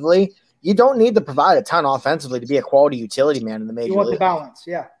defensively, you don't need to provide a ton offensively to be a quality utility man in the major league. You want the balance,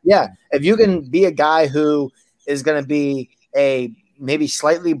 yeah. Yeah. If you can be a guy who is going to be a maybe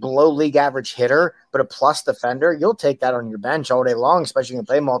slightly below league average hitter, but a plus defender, you'll take that on your bench all day long, especially if you can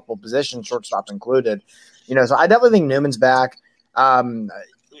play multiple positions, shortstop included. So I definitely think Newman's back. What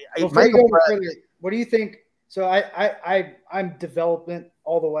do you think? So I'm development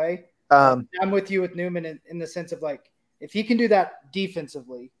all the way. I'm with you with Newman in the sense of, like, if he can do that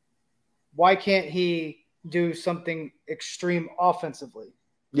defensively, why can't he do something extreme offensively?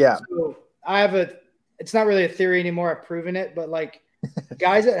 Yeah. So it's not really a theory anymore. I've proven it, but, like,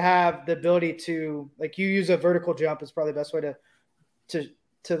 guys that have the ability to, like, you use a vertical jump is probably the best way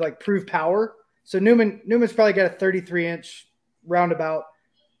to like prove power. So Newman's probably got a 33-inch roundabout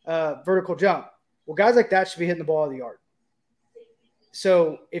vertical jump. Well, guys like that should be hitting the ball out of the yard.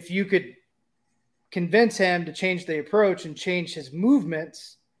 So if you could convince him to change the approach and change his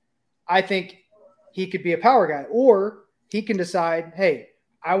movements, I think he could be a power guy. Or he can decide, hey,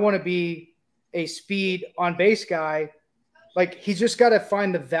 I want to be a speed on base guy. Like, he's just got to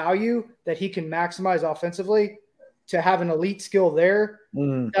find the value that he can maximize offensively to have an elite skill there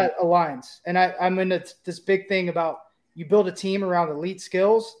that aligns. And I'm in this big thing about you build a team around elite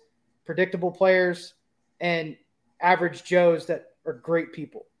skills, predictable players, and average Joes that are great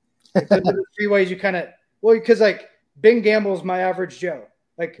people. Like, those are the 3 ways you kind of – because, like, Ben Gamble's my average Joe.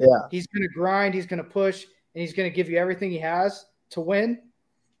 Like, He's going to grind, he's going to push, and he's going to give you everything he has to win.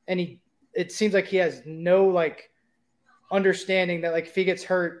 And it seems like he has no, like, understanding that, like, if he gets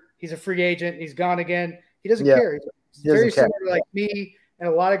hurt, he's a free agent, he's gone again. He doesn't care. He's very similar to, like, me and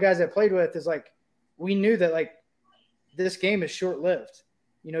a lot of guys I played with is, like, we knew that, like, this game is short-lived.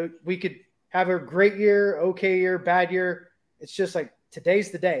 We could have a great year, okay year, bad year. It's just like,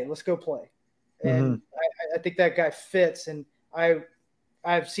 today's the day. Let's go play. And I think that guy fits. And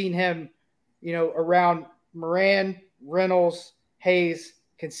I've seen him, around Moran, Reynolds, Hayes,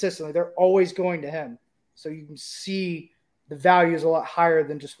 consistently. They're always going to him. So you can see the value is a lot higher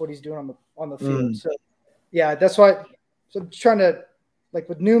than just what he's doing on the field. So, yeah, that's why – so I'm trying to – like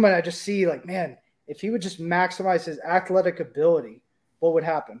with Newman, I just see like, man, if he would just maximize his athletic ability, what would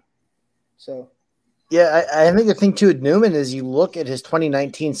happen? So – yeah, I think the thing too with Newman is you look at his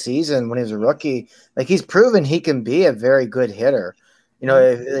 2019 season when he was a rookie, like he's proven he can be a very good hitter. You know,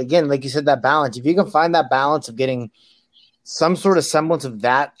 again, like you said, that balance, if you can find that balance of getting some sort of semblance of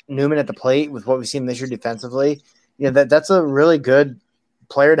that Newman at the plate with what we've seen this year defensively, you know, that's a really good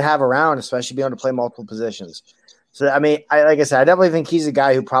player to have around, especially being able to play multiple positions. So, I mean, like I said, I definitely think he's a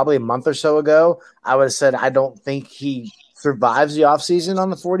guy who probably a month or so ago, I would have said, I don't think he survives the offseason on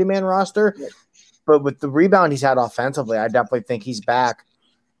the 40-man roster. Yeah. But with the rebound he's had offensively, I definitely think he's back.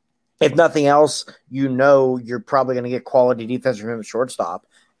 If nothing else, you know you're probably going to get quality defense from him at shortstop.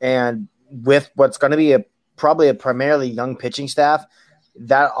 And with what's going to be probably a primarily young pitching staff,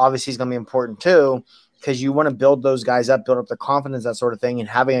 that obviously is going to be important too, because you want to build those guys up, build up the confidence, that sort of thing, and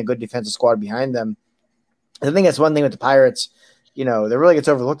having a good defensive squad behind them. I think that's one thing with the Pirates, you know, that really gets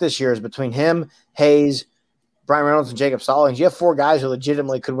overlooked this year is between him, Hayes, Brian Reynolds, and Jacob Stallings, you have four guys who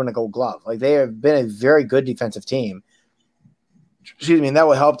legitimately could win a Gold Glove. Like, they have been a very good defensive team. Excuse me, and that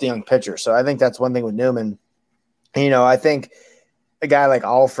will help the young pitcher. So I think that's one thing with Newman. And, you know, I think a guy like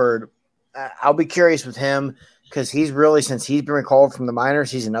Alford, I'll be curious with him because he's really, since he's been recalled from the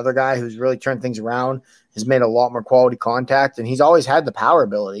minors, he's another guy who's really turned things around, has made a lot more quality contact, and he's always had the power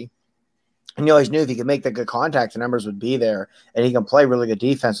ability. And you always knew if he could make the good contact, the numbers would be there, and he can play really good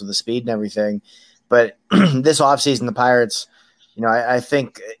defense with the speed and everything. But this offseason, the Pirates, you know, I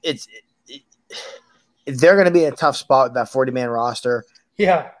think they're going to be in a tough spot with that 40-man roster.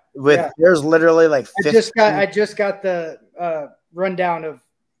 Yeah. There's literally like 15. I just got the rundown of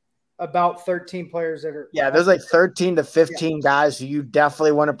about 13 players that are. Yeah, there's like 13 to 15 guys who you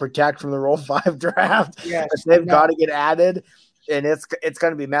definitely want to protect from the Rule 5 draft. Yeah, they've got to get added, and it's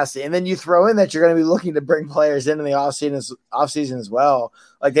going to be messy. And then you throw in that you're going to be looking to bring players into the offseason as well.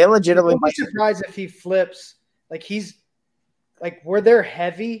 Like, they legitimately might be surprised if he flips. Like, he's like, where they're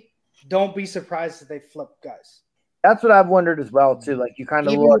heavy, don't be surprised if they flip guys. That's what I've wondered as well too. Like, you kind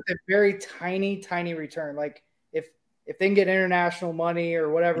of even look with a very tiny return. Like, if they can get international money or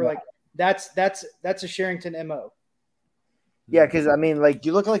whatever, like that's a Sherrington MO. Yeah, because I mean, like,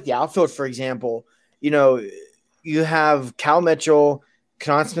 you look at like the outfield, for example. You know, you have Cal Mitchell,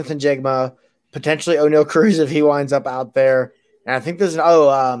 Kenan Smith-Njigba, potentially O'Neal Cruz if he winds up out there. And I think there's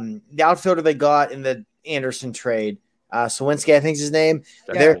the outfielder they got in the Anderson trade, Sawinski, I think is his name.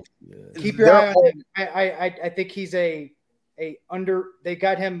 Yeah. Keep your eye on him. I think he's they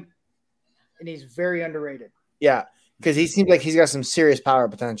got him, and he's very underrated. Yeah, because he seems like he's got some serious power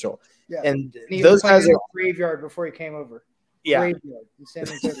potential. Yeah, and he those guys are graveyard before he came over. Yeah, graveyard in San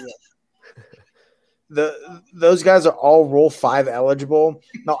Antonio. Those guys are all Rule 5 eligible.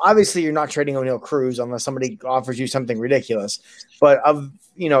 Now, obviously, you're not trading O'Neal Cruz unless somebody offers you something ridiculous. But a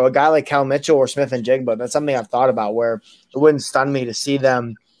guy like Cal Mitchell or Smith-Njigba, that's something I've thought about where it wouldn't stun me to see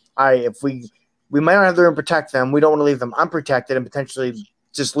them. If we might not have the room to protect them, we don't want to leave them unprotected and potentially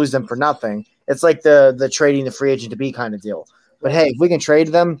just lose them for nothing. It's like the trading the free agent to be kind of deal. But hey, if we can trade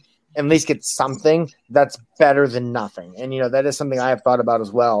them and at least get something, that's better than nothing. And that is something I have thought about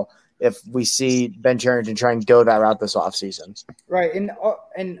as well. If we see Ben Cherington try and go that route this offseason. Right.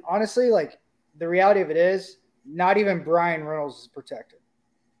 And honestly, like, the reality of it is not even Brian Reynolds is protected.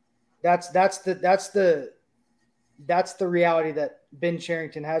 That's the reality that Ben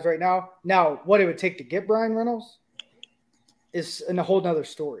Cherington has right now. Now, what it would take to get Brian Reynolds is a whole nother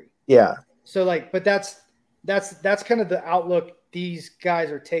story. Yeah. So but that's kind of the outlook these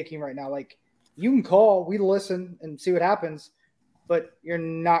guys are taking right now. Like, you can call, we listen and see what happens, but you're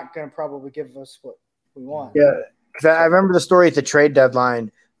not going to probably give us what we want. Yeah, because I remember the story at the trade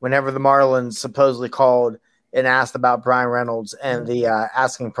deadline whenever the Marlins supposedly called and asked about Brian Reynolds, and the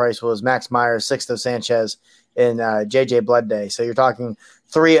asking price was Max Myers, Sixto Sanchez, and J.J. Bleday. So you're talking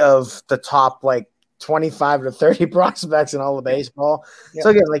three of the top, 25 to 30 prospects in all of baseball. Yeah. So,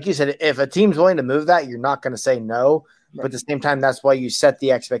 again, like you said, if a team's willing to move that, you're not going to say no. Right. But at the same time, that's why you set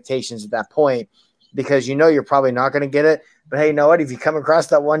the expectations at that point, because you're probably not going to get it. But hey, you know what? If you come across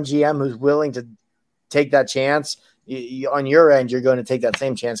that one GM who's willing to take that chance, on your end, you're going to take that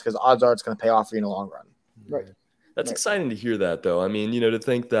same chance because odds are it's going to pay off for you in the long run. Right. That's exciting to hear that, though. I mean, to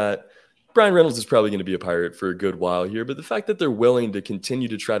think that Brian Reynolds is probably going to be a Pirate for a good while here, but the fact that they're willing to continue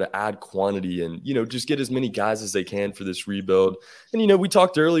to try to add quantity and, just get as many guys as they can for this rebuild. And, we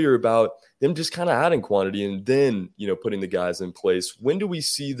talked earlier about them just kind of adding quantity and then, putting the guys in place. When do we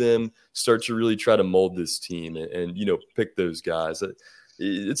see them start to really try to mold this team and pick those guys?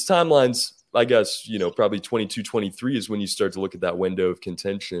 it's timelines, I guess, probably 22, 23 is when you start to look at that window of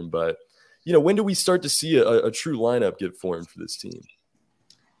contention. But, when do we start to see a true lineup get formed for this team?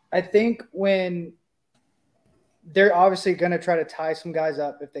 I think when they're obviously going to try to tie some guys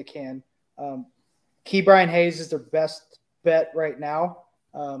up if they can. Ke'Bryan Hayes is their best bet right now,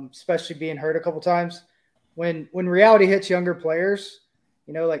 especially being hurt a couple times. When reality hits younger players,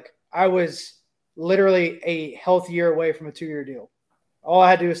 like I was literally a healthy year away from a 2-year deal. All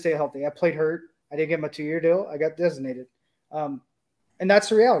I had to do was stay healthy. I played hurt. I didn't get my 2-year deal. I got designated. And that's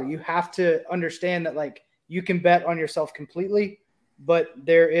the reality. You have to understand that, like, you can bet on yourself completely, but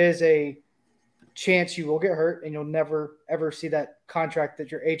there is a chance you will get hurt and you'll never, ever see that contract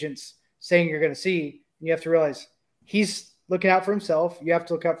that your agent's saying you're going to see. And you have to realize he's looking out for himself. You have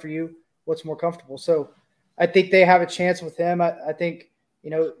to look out for you, what's more comfortable. So I think they have a chance with him. I think,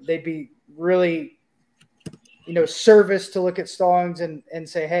 they'd be really – service to look at Stallings and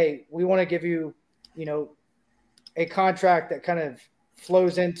say, hey, we want to give you, a contract that kind of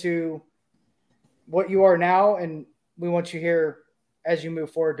flows into what you are now. And we want you here as you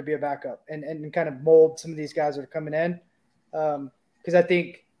move forward to be a backup and kind of mold some of these guys that are coming in. Because I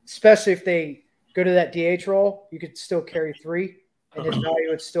think, especially if they go to that DH role, you could still carry 3 and his value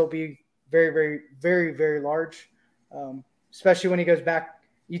would still be very, very, very, very large. Especially when he goes back.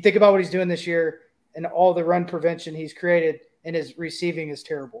 You think about what he's doing this year and all the run prevention he's created, and his receiving is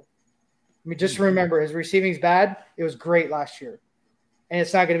terrible. I mean, just remember, his receiving's bad. It was great last year, and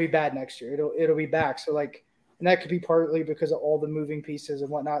it's not going to be bad next year. It'll be back. So, and that could be partly because of all the moving pieces and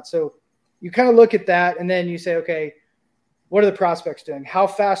whatnot. So you kind of look at that, and then you say, okay, what are the prospects doing? How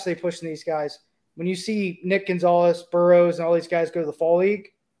fast are they pushing these guys? When you see Nick Gonzalez, Burrows, and all these guys go to the fall league,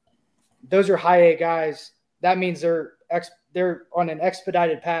 those are high A guys. That means they're on an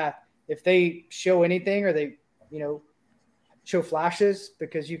expedited path. If they show anything or they, show flashes,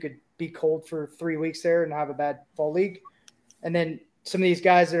 because you could be cold for 3 weeks there and have a bad fall league. And then some of these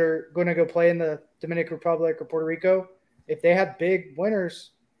guys that are going to go play in the Dominican Republic or Puerto Rico, if they have big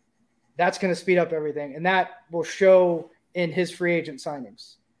winners, that's going to speed up everything. And that will show in his free agent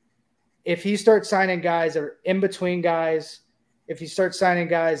signings. If he starts signing guys that are in between guys, if he starts signing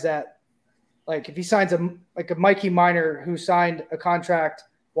guys that, like if he signs a Mikey Minor who signed a contract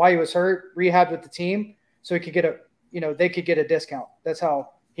while he was hurt, rehabbed with the team, so he could get they could get a discount. That's how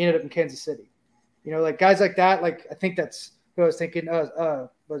he ended up in Kansas City. Like guys like that, like I think that's who I was thinking.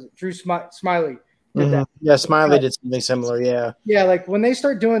 Was it Drew Smiley did that? Yeah, Smiley did something similar. Yeah. Yeah, like when they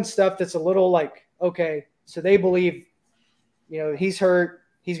start doing stuff that's a little like, okay, so they believe, he's hurt,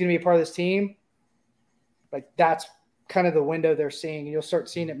 he's going to be a part of this team. Like that's kind of the window they're seeing. You'll start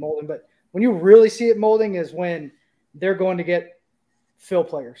seeing it molding. But when you really see it molding is when they're going to get fill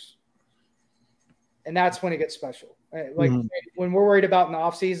players. And that's when it gets special. Like when we're worried about in the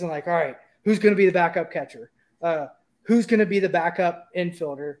offseason, like, all right, who's going to be the backup catcher? Who's going to be the backup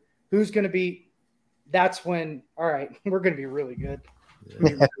infielder? Who's going to be – that's when, all right, we're going to be really good.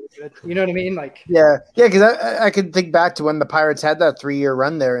 Really good. You know what I mean? Like, yeah, because I could think back to when the Pirates had that 3-year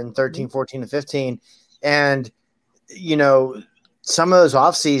run there in 13, 14, and 15. And, some of those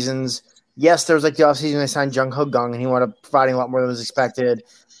off seasons, yes, there was like the off season they signed Jung Ho Kang and he wound up providing a lot more than was expected.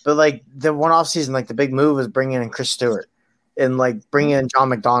 But like the one off season, like the big move was bringing in Chris Stewart and like bringing in John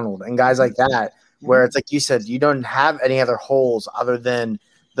McDonald and guys like that, where it's like you said, you don't have any other holes other than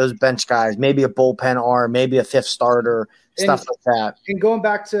those bench guys, maybe a bullpen arm, maybe a fifth starter, stuff like that. And going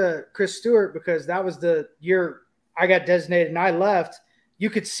back to Chris Stewart, because that was the year I got designated and I left, you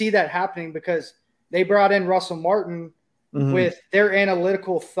could see that happening because they brought in Russell Martin with their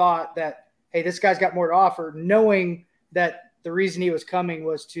analytical thought that, hey, this guy's got more to offer, knowing that the reason he was coming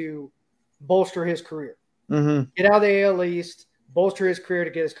was to bolster his career. Get out of the AL East, bolster his career to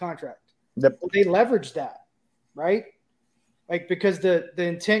get his contract. Yep. Well, they leveraged that, right? Like, because the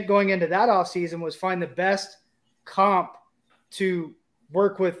intent going into that offseason was find the best comp to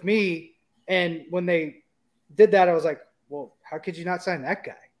work with me. And when they did that, I was like, well, how could you not sign that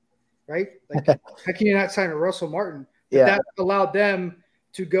guy? Right? Like, how can you not sign a Russell Martin? But that allowed them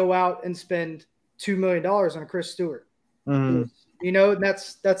to go out and spend $2 million on Chris Stewart. And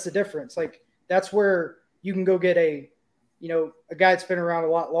that's the difference. Like, that's where you can go get a guy that's been around a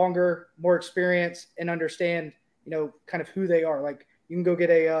lot longer, more experience, and understand, kind of who they are. Like, you can go get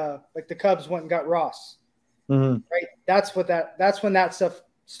like the Cubs went and got Ross, right? That's when that stuff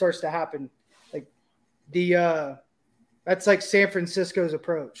starts to happen. Like that's like San Francisco's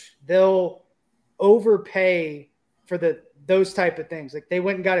approach. They'll overpay for those type of things. Like they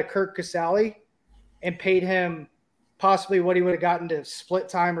went and got a Kirk Casale and paid him possibly what he would have gotten to split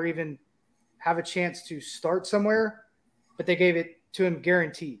time or even have a chance to start somewhere, but they gave it to him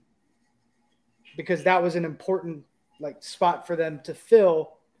guaranteed because that was an important spot for them to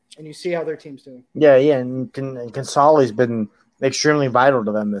fill. And you see how their team's doing. Yeah, and Consoli's been extremely vital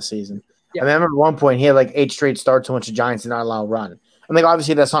to them this season. Yeah. I remember at one point he had 8 straight starts in which the Giants did not allow a run. I mean,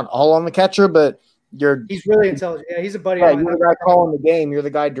 obviously that's not all on the catcher, but he's really intelligent. Yeah, he's a buddy. Yeah, you're the guy calling the game. You're the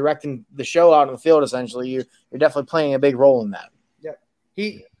guy directing the show out on the field. Essentially, you're definitely playing a big role in that.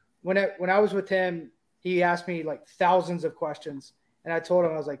 Yeah, when I was with him, he asked me thousands of questions, and I told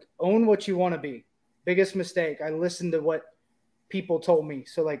him I was like, own what you want to be. Biggest mistake. I listened to what people told me.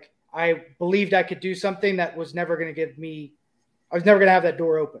 So I believed I could do something that was never going to give me, I was never going to have that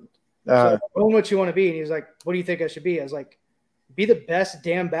door open. So own what you want to be. And he was like, what do you think I should be? I was like, be the best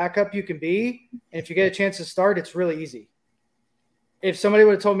damn backup you can be. And if you get a chance to start, it's really easy. If somebody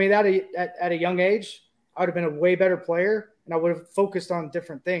would have told me that at a young age, I would have been a way better player and I would have focused on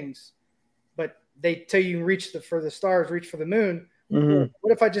different things. But they tell you reach for the stars, reach for the moon. Mm-hmm.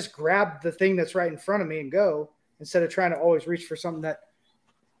 What if I just grab the thing that's right in front of me and go? Instead of trying to always reach for something that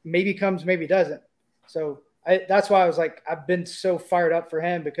maybe comes, maybe doesn't. So that's why I was I've been so fired up for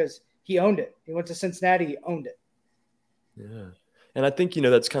him because he owned it. He went to Cincinnati, he owned it. Yeah. And I think,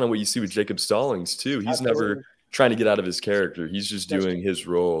 that's kind of what you see with Jacob Stallings too. He's Absolutely. Never trying to get out of his character. He's just doing his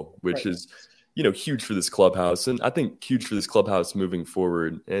role, which is, huge for this clubhouse. And I think huge for this clubhouse moving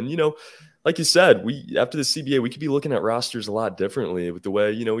forward. And, like you said, after the CBA, we could be looking at rosters a lot differently with the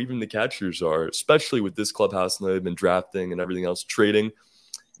way, even the catchers are, especially with this clubhouse and they've been drafting and everything else, trading.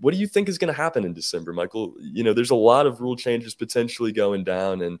 What do you think is going to happen in December, Michael? There's a lot of rule changes potentially going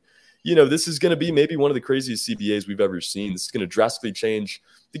down. And, this is going to be maybe one of the craziest CBAs we've ever seen. This is going to drastically change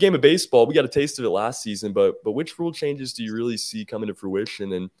the game of baseball. We got a taste of it last season, but which rule changes do you really see coming to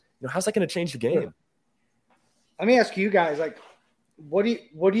fruition? And, how's that going to change the game? Let me ask you guys, what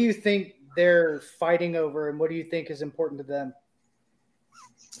do you think they're fighting over and what do you think is important to them?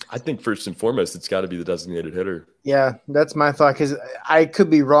 I think first and foremost, it's got to be the designated hitter. Yeah, that's my thought because I could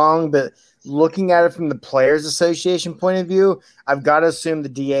be wrong, but looking at it from the Players Association point of view, I've got to assume the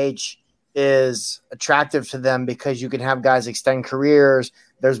DH is attractive to them because you can have guys extend careers.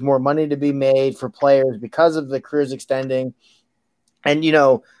 There's more money to be made for players because of the careers extending. And,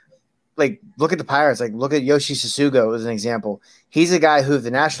 look at the Pirates. Look at Yoshi Susugo as an example. He's a guy who, if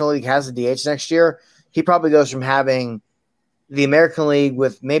the National League has the DH next year, he probably goes from having the American League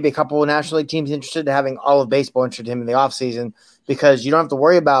with maybe a couple of National League teams interested to having all of baseball interested in him in the offseason because you don't have to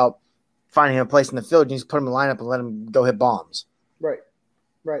worry about finding him a place in the field. You just put him in the lineup and let him go hit bombs. Right.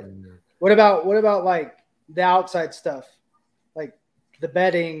 What about the outside stuff, the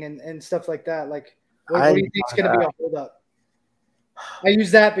betting and stuff like that? What do you think is going to be a holdup? I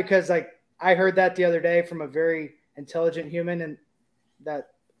use that because I heard that the other day from a very intelligent human and that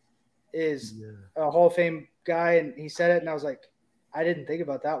is a Hall of Fame guy, and he said it, and I was like, I didn't think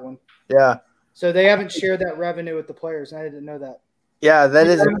about that one. Yeah. So they haven't shared that revenue with the players, and I didn't know that. Yeah, that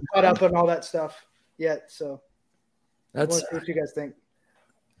is caught up on all that stuff yet. So that's what you guys think.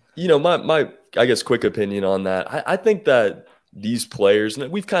 My I guess quick opinion on that. I think that these players,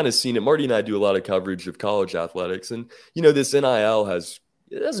 and we've kind of seen it. Marty and I do a lot of coverage of college athletics, and this NIL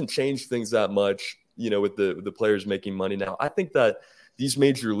hasn't changed things that much. With the players making money now. I think that these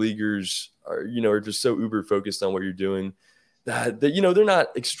major leaguers are just so uber focused on what you're doing that they're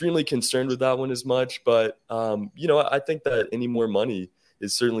not extremely concerned with that one as much. But I think that any more money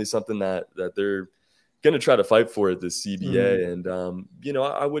is certainly something that they're going to try to fight for at this CBA. And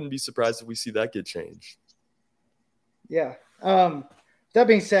I wouldn't be surprised if we see that get changed. Yeah. That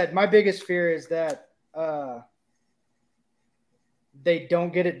being said, my biggest fear is that they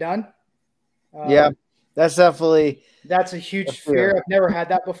don't get it done. That's a huge fear. I've never had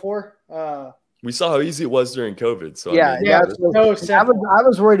that before. We saw how easy it was during COVID. So I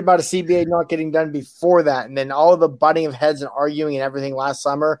was worried about a CBA not getting done before that, and then all the butting of heads and arguing and everything last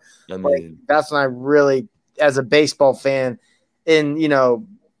summer. That's when I really, as a baseball fan, and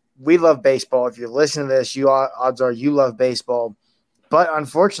we love baseball. If you listen to this, odds are you love baseball, but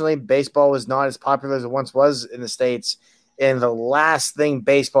unfortunately, baseball was not as popular as it once was in the States. And the last thing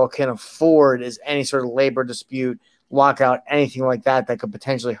baseball can afford is any sort of labor dispute, lockout, anything like that could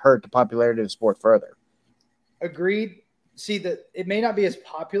potentially hurt the popularity of the sport further. Agreed. See, that it may not be as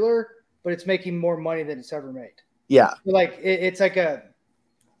popular, but it's making more money than it's ever made. Yeah. It's like a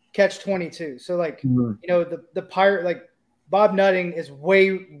catch-22. So the Pirate, Bob Nutting is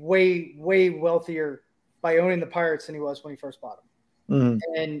way, way, way wealthier by owning the Pirates than he was when he first bought them.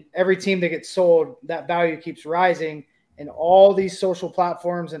 And every team that gets sold, that value keeps rising. And all these social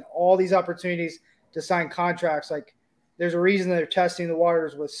platforms and all these opportunities to sign contracts, there's a reason they're testing the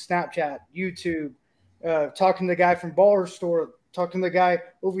waters with Snapchat, YouTube, talking to the guy from Baller Store talking to the guy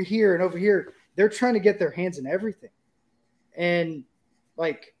over here and over here. They're trying to get their hands in everything. And,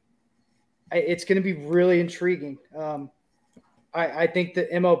 like, it's going to be really intriguing. I think the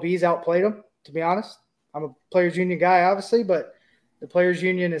MLB's outplayed them, to be honest. I'm a Players Union guy, obviously, but the Players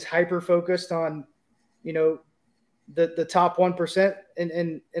Union is hyper-focused on, you know, the top 1%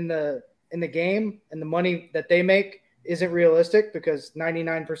 in the game, and the money that they make isn't realistic because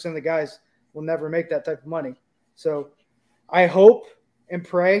 99% of the guys will never make that type of money. So I hope and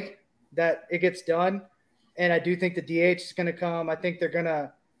pray that it gets done. And I do think the DH is going to come. I think they're going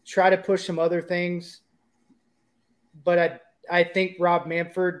to try to push some other things. But I think Rob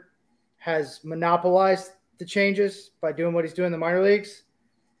Manfred has monopolized the changes by doing what he's doing in the minor leagues.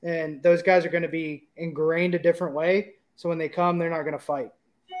 And those guys are going to be ingrained a different way. So when they come, they're not going to fight.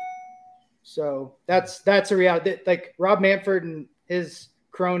 So that's a reality. Like, Rob Manfred and his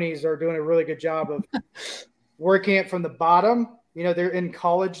cronies are doing a really good job of working it from the bottom. You know, they're in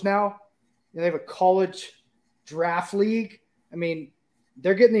college now. They have a college draft league. I mean,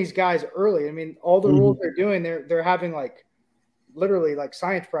 they're getting these guys early. I mean, all the rules they're doing, they're having, like, literally like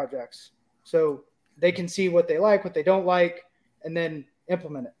science projects. So they can see what they like, what they don't like, and then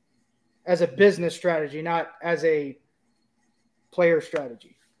implement it as a business strategy, not as a player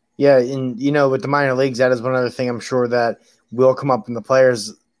strategy. Yeah, and, you know, with the minor leagues, that is one other thing I'm sure that will come up in the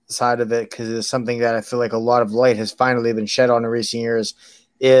players' side of it, because it's something that I feel like a lot of light has finally been shed on in recent years,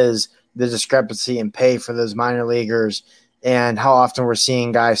 is the discrepancy in pay for those minor leaguers and how often we're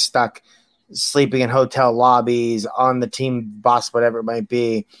seeing guys stuck sleeping in hotel lobbies, on the team bus, whatever it might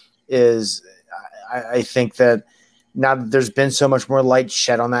be. I think that now that there's been so much more light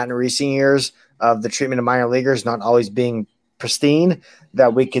shed on that in recent years of the treatment of minor leaguers not always being pristine,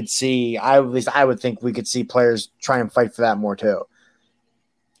 that we could see, I would think we could see players try and fight for that more too.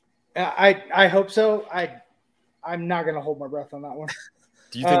 I hope so. I'm not going to hold my breath on that one.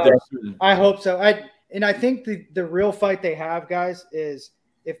 Do you think I hope so. I think the real fight they have, guys, is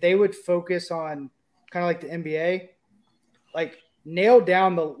if they would focus on kind of like the NBA, like nail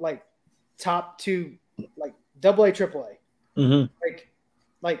down the like top two, like AA, AAA. Mm-hmm.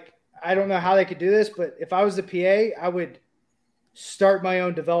 Like I don't know how they could do this, but if I was the PA, I would start my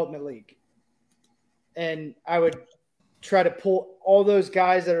own development league, and I would try to pull all those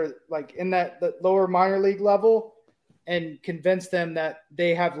guys that are like in the lower minor league level and convince them that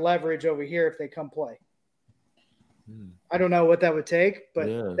they have leverage over here if they come play. I don't know what that would take,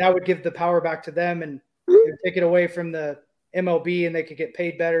 but that would give the power back to them, and take it away from the MLB, and they could get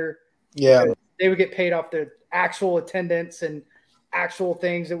paid better. Yeah. They would get paid off their actual attendance and actual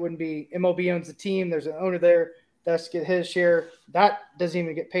things. It wouldn't be MLB owns the team. There's an owner there that's get his share. That doesn't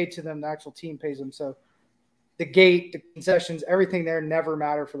even get paid to them. The actual team pays them. So the gate, the concessions, everything there never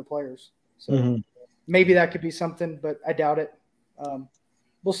matter for the players. So maybe that could be something, but I doubt it.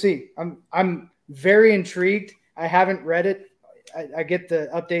 We'll see. I'm very intrigued. I haven't read it. I get the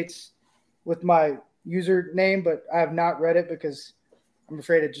updates with my username, but I have not read it because I'm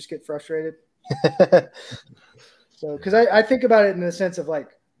afraid I'd just get frustrated. So, because I think about it in the sense of like,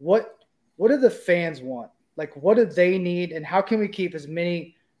 what do the fans want? Like, what do they need? And how can we keep as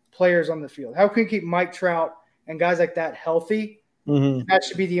many players on the field? How can we keep Mike Trout and guys like that healthy? That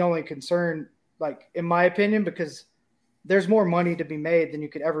should be the only concern, like, in my opinion, because there's more money to be made than you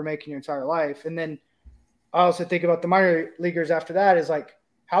could ever make in your entire life. And then I also think about the minor leaguers after that is like,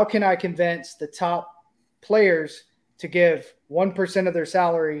 how can I convince the top players to give 1% of their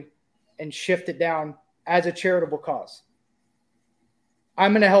salary and shift it down as a charitable cause?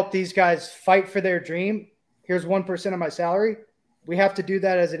 I'm going to help these guys fight for their dream. Here's 1% of my salary. We have to do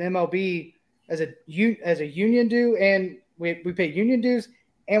that as an MLB, as a union due, and we pay union dues,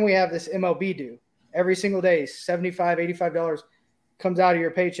 and we have this MLB due. Every single day, $75, $85 comes out of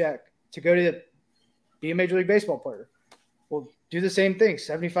your paycheck to go to be a Major League Baseball player. We'll do the same thing.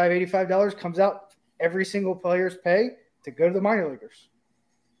 $75, $85 comes out every single player's pay to go to the minor leaguers.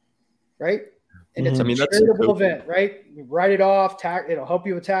 Right? And it's a charitable event, right? You write it off, it'll help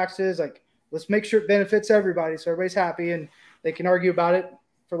you with taxes. Like, let's make sure it benefits everybody so everybody's happy and they can argue about it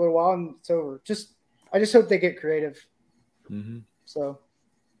for a little while and it's over. I just hope they get creative. So,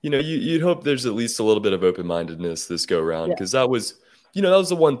 you know, you'd hope there's at least a little bit of open-mindedness this go around, because that was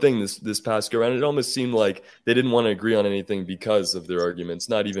the one thing this past go around. It almost seemed like they didn't want to agree on anything because of their arguments,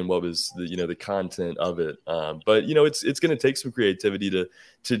 not even what was the content of it. But it's going to take some creativity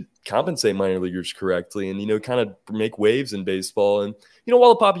to compensate minor leaguers correctly, and kind of make waves in baseball. And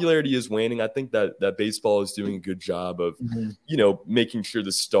while the popularity is waning, I think that baseball is doing a good job of making sure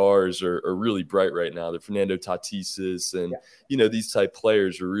the stars are really bright right now. The Fernando Tatises and these type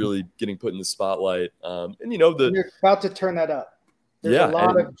players are really getting put in the spotlight. And you're about to turn that up. there's a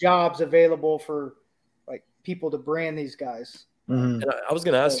lot of jobs available for like people to brand these guys. Mm-hmm. And I was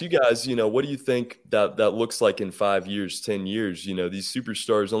going to ask you guys, what do you think that looks like in 5 years, 10 years? These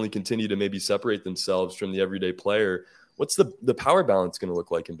superstars only continue to maybe separate themselves from the everyday player. What's the power balance going to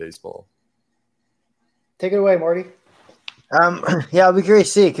look like in baseball? Take it away, Marty. Yeah, I'll be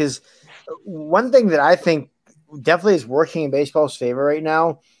curious to see, because one thing that I think definitely is working in baseball's favor right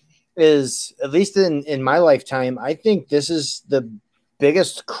now is, at least in my lifetime, I think this is the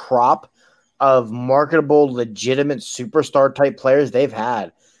biggest crop of marketable, legitimate superstar type players they've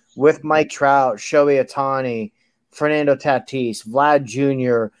had, with Mike Trout, Shohei Ohtani, Fernando Tatis, Vlad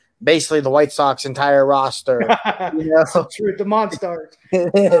Jr., basically the White Sox entire roster. True, the Monstars.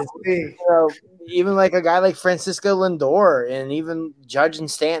 Even like a guy like Francisco Lindor and even Judge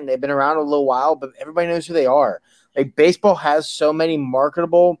and Stanton, they've been around a little while, but everybody knows who they are. Like, baseball has so many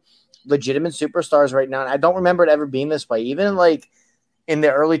marketable, legitimate superstars right now, and I don't remember it ever being this way. Even like in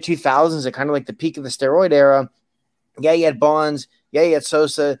the early 2000s, at kind of like the peak of the steroid era, yeah, you had Bonds, yeah, you had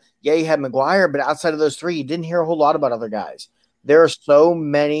Sosa, yeah, you had McGuire, but outside of those three, you didn't hear a whole lot about other guys. There are so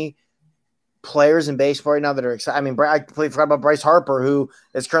many players in baseball right now that are excited. I mean, I completely forgot about Bryce Harper, who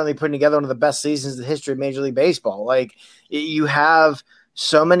is currently putting together one of the best seasons in the history of Major League Baseball. Like, you have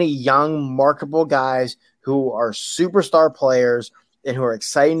so many young, marketable guys who are superstar players and who are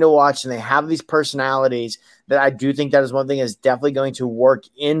exciting to watch, and they have these personalities that I do think that is one thing is definitely going to work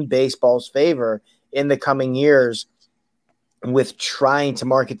in baseball's favor in the coming years with trying to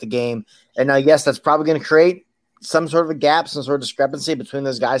market the game. And now, yes, that's probably going to create some sort of a gap, some sort of discrepancy between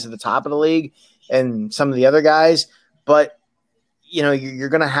those guys at the top of the league and some of the other guys. But, you're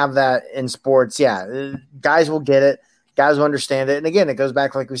going to have that in sports. Yeah, guys will get it. Guys will understand it. And again, it goes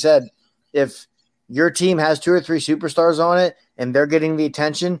back, like we said, if your team has 2 or 3 superstars on it and they're getting the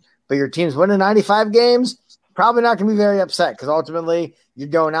attention, but your team's winning 95 games, probably not going to be very upset, because ultimately you're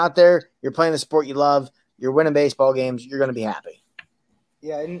going out there, you're playing the sport you love, you're winning baseball games, you're going to be happy.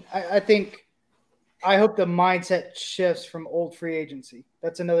 Yeah, and I hope the mindset shifts from old free agency.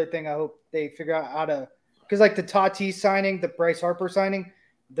 That's another thing I hope they figure out how to – because like the Tatis signing, the Bryce Harper signing,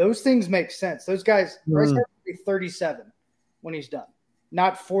 those things make sense. Those guys – Bryce Harper will be 37 when he's done,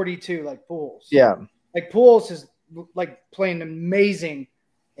 not 42 like Pujols. Yeah. Like Pujols is like playing amazing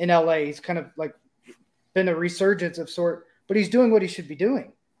in LA. He's kind of like been a resurgence of sort, but he's doing what he should be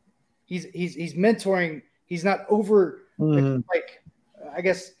doing. He's mentoring. He's not over I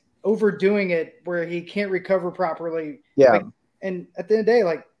guess overdoing it where he can't recover properly. Yeah. And at the end of the day,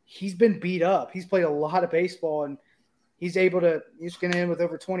 like, he's been beat up. He's played a lot of baseball, and he's able to – he's going to end with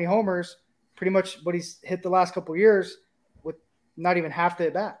over 20 homers, pretty much what he's hit the last couple of years with not even half the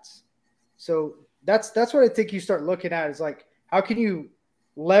at-bats. So that's what I think you start looking at is, like, how can you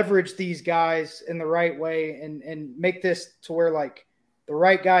leverage these guys in the right way and make this to where, like, the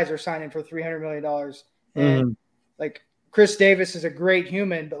right guys are signing for $300 million. And, like, Chris Davis is a great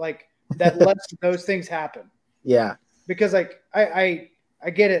human, but, like, that lets those things happen. Yeah. Because, like, I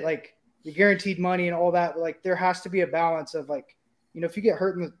get it, like, the guaranteed money and all that, but, like, there has to be a balance of, like, if you get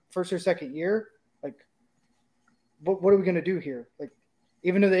hurt in the first or second year, like, what are we going to do here? Like,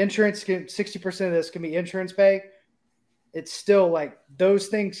 even though the insurance, 60% of this can be insurance pay, it's still, like, those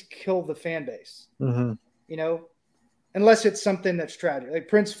things kill the fan base, unless it's something that's tragic. Like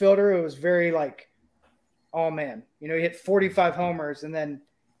Prince Fielder, it was very, like, oh, man, he hit 45 homers, and then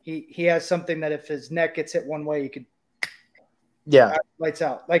he has something that if his neck gets hit one way, he could lights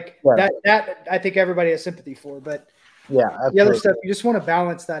out. Like, that I think everybody has sympathy for. But the other stuff, you just want to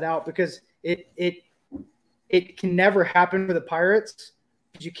balance that out, because it can never happen for the Pirates,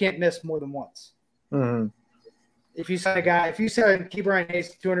 because you can't miss more than once. Mm-hmm. If you sign Ke'Bryan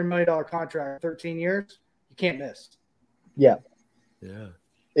Hayes $200 million contract, 13 years, you can't miss. Yeah. Yeah.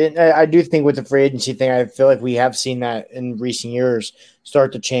 And I do think with the free agency thing, I feel like we have seen that in recent years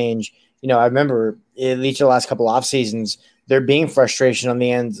start to change. I remember in each of the last couple off seasons, there being frustration on the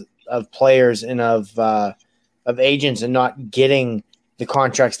end of players and of agents and not getting the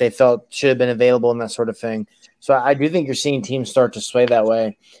contracts they felt should have been available and that sort of thing. So I do think you're seeing teams start to sway that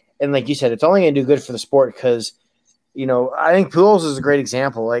way. And like you said, it's only going to do good for the sport because, I think Pujols is a great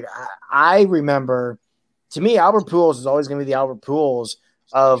example. Like, I remember, to me, Albert Pujols is always going to be the Albert Pujols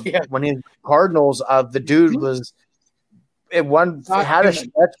of when he was Cardinals, of the dude was had a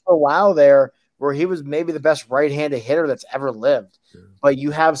stretch for a while there where he was maybe the best right-handed hitter that's ever lived. Yeah. But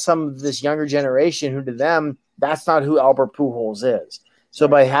you have some of this younger generation who, to them, that's not who Albert Pujols is. So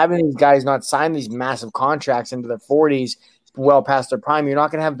by having these guys not sign these massive contracts into their 40s, well past their prime, you're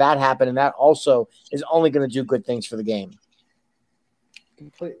not going to have that happen, and that also is only going to do good things for the game.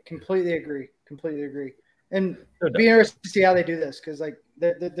 Completely agree. And be interested to see how they do this because, like,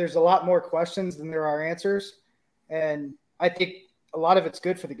 there's a lot more questions than there are answers. And I think a lot of it's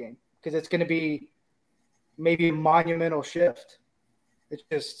good for the game because it's going to be maybe a monumental shift. It's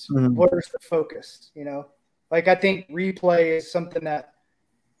just where's the focus, you know? Like, I think replay is something that,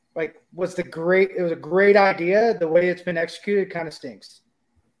 like, it was a great idea. The way it's been executed kind of stinks,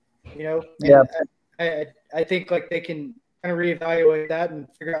 you know? Yeah. I think, like, they can kind of reevaluate that and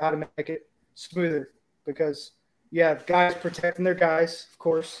figure out how to make it smoother because you have guys protecting their guys, of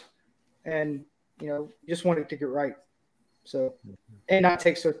course, and, you know, you just want it to get right. So, and not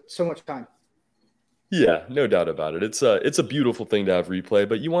take so much time. Yeah, no doubt about it. It's a beautiful thing to have replay,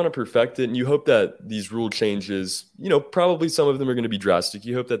 but you want to perfect it, and you hope that these rule changes, you know, probably some of them are going to be drastic.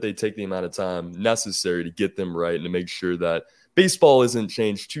 You hope that they take the amount of time necessary to get them right and to make sure that baseball isn't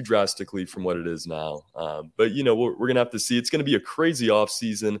changed too drastically from what it is now. But, you know, we're going to have to see. It's going to be a crazy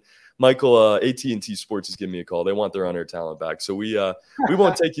offseason. Michael, AT&T Sports is giving me a call. They want their on-air talent back. So we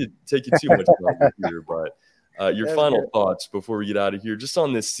won't take you too much longer here, but your final thoughts before we get out of here, just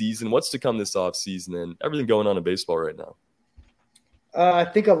on this season, what's to come this offseason and everything going on in baseball right now? I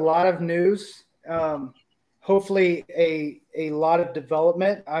think a lot of news, hopefully a lot of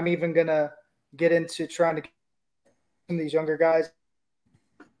development. I'm even going to get into trying to get some of these younger guys,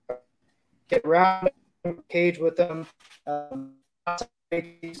 get around the cage with them. I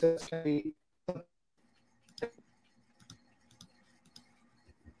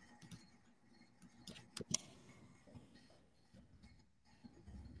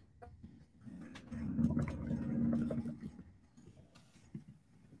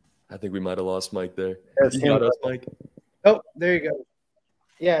think we might have lost Mike there. Yes, You got us, Mike? Oh, there you go.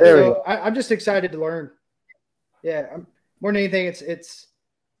 Yeah, There we so I'm just excited to learn. Yeah, more than anything, it's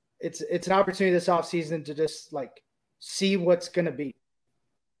an opportunity this offseason to just, like, see what's going to be.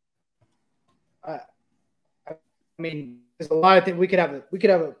 I mean, there's a lot of things we could have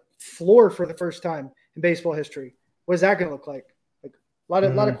a floor for the first time in baseball history. What is that going to look like? Like a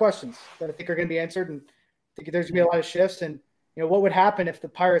lot of questions that I think are going to be answered, and I think there's going to be a lot of shifts. And you know, what would happen if the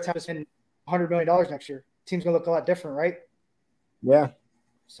Pirates have to spend $100 million next year? Team's going to look a lot different, right? Yeah.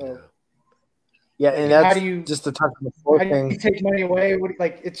 So, yeah, and that's how do you just to touch on the floor how do thing. you take money away?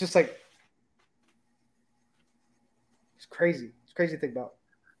 Like, it's just like it's crazy. It's crazy to think about.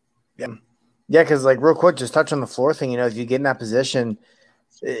 Yeah, because, like, real quick, just touch on the floor thing. You know, if you get in that position,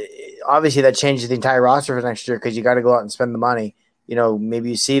 obviously that changes the entire roster for next year because you got to go out and spend the money. You know,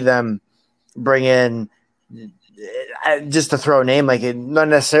 maybe you see them bring in, just to throw a name, like, not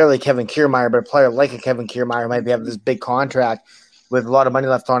necessarily Kevin Kiermaier, but a player like a Kevin Kiermaier might be having this big contract with a lot of money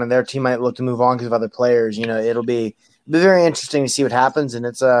left on, and their team might look to move on because of other players. You know, it'll be very interesting to see what happens, and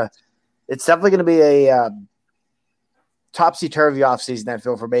it's definitely going to be a topsy-turvy offseason, I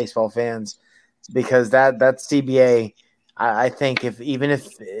feel, for baseball fans, because that CBA, I think when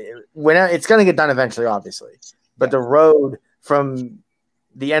it's going to get done eventually, obviously, but the road from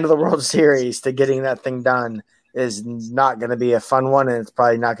the end of the World Series to getting that thing done is not going to be a fun one, and it's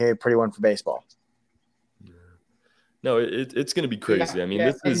probably not going to be a pretty one for baseball. No, it's going to be crazy. Yeah, I mean,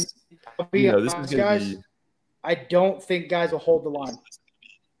 yeah. this is Honest, going guys, to be. I don't think guys will hold the line. Does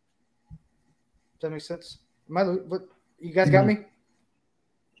that make sense? You guys got me?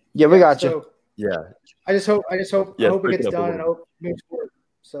 Yeah, we got you. So Yeah, I hope Yeah, it breaking gets up a done little. and I hope it moves forward.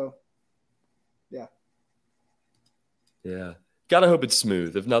 So yeah. Gotta hope it's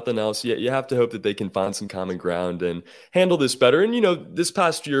smooth. If nothing else, you have to hope that they can find some common ground and handle this better. And, you know, this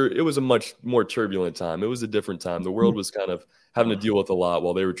past year, it was a much more turbulent time. It was a different time. The world was kind of having to deal with a lot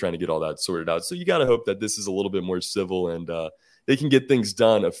while they were trying to get all that sorted out. So you got to hope that this is a little bit more civil and they can get things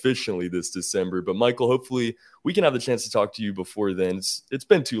done efficiently this December. But, Michael, hopefully we can have the chance to talk to you before then. It's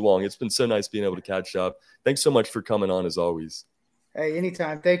been too long. It's been so nice being able to catch up. Thanks so much for coming on, as always. hey,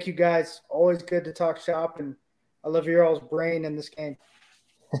 anytime. Thank you, guys. Always good to talk shop, and I love your all's brain in this game.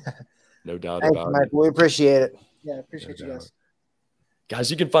 No doubt Thanks, about it. Michael. We appreciate it. Yeah, appreciate you guys. Guys,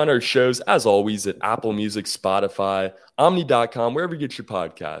 you can find our shows, as always, at Apple Music, Spotify, Omni.com, wherever you get your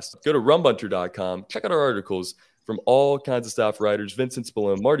podcasts. Go to rumbunter.com. Check out our articles from all kinds of staff writers, Vincent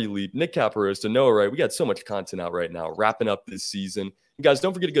Spallone, Marty Leap, Nick Caparosta, Noah Wright. We got so much content out right now, wrapping up this season. And guys,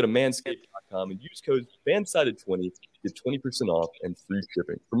 don't forget to go to manscaped.com and use code FANSIDED20 to get 20% off and free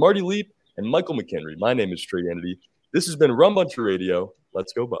shipping. For Marty Leap and Michael McHenry, my name is Trey Kennedy. This has been Rumbunter Radio.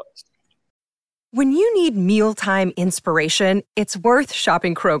 Let's go Bucks. When you need mealtime inspiration, it's worth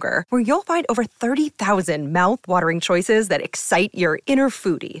shopping Kroger, where you'll find over 30,000 mouth-watering choices that excite your inner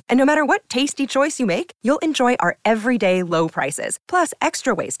foodie. And no matter what tasty choice you make, you'll enjoy our everyday low prices, plus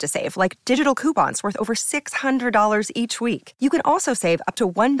extra ways to save, like digital coupons worth over $600 each week. You can also save up to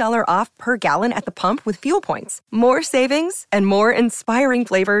 $1 off per gallon at the pump with fuel points. More savings and more inspiring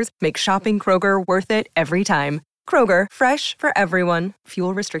flavors make shopping Kroger worth it every time. Kroger, fresh for everyone.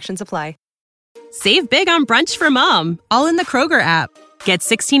 Fuel restrictions apply. Save big on brunch for mom, all in the Kroger app. Get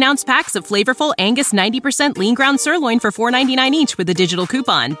 16-ounce packs of flavorful Angus 90% lean ground sirloin for $4.99 each with a digital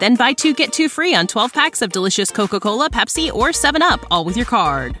coupon. Then buy 2, get 2 free on 12 packs of delicious Coca-Cola, Pepsi, or 7-Up, all with your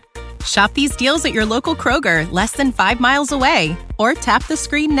card. Shop these deals at your local Kroger, less than 5 miles away. Or tap the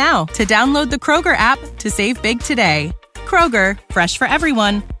screen now to download the Kroger app to save big today. Kroger, fresh for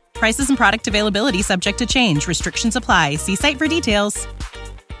everyone. Prices and product availability subject to change. Restrictions apply. See site for details.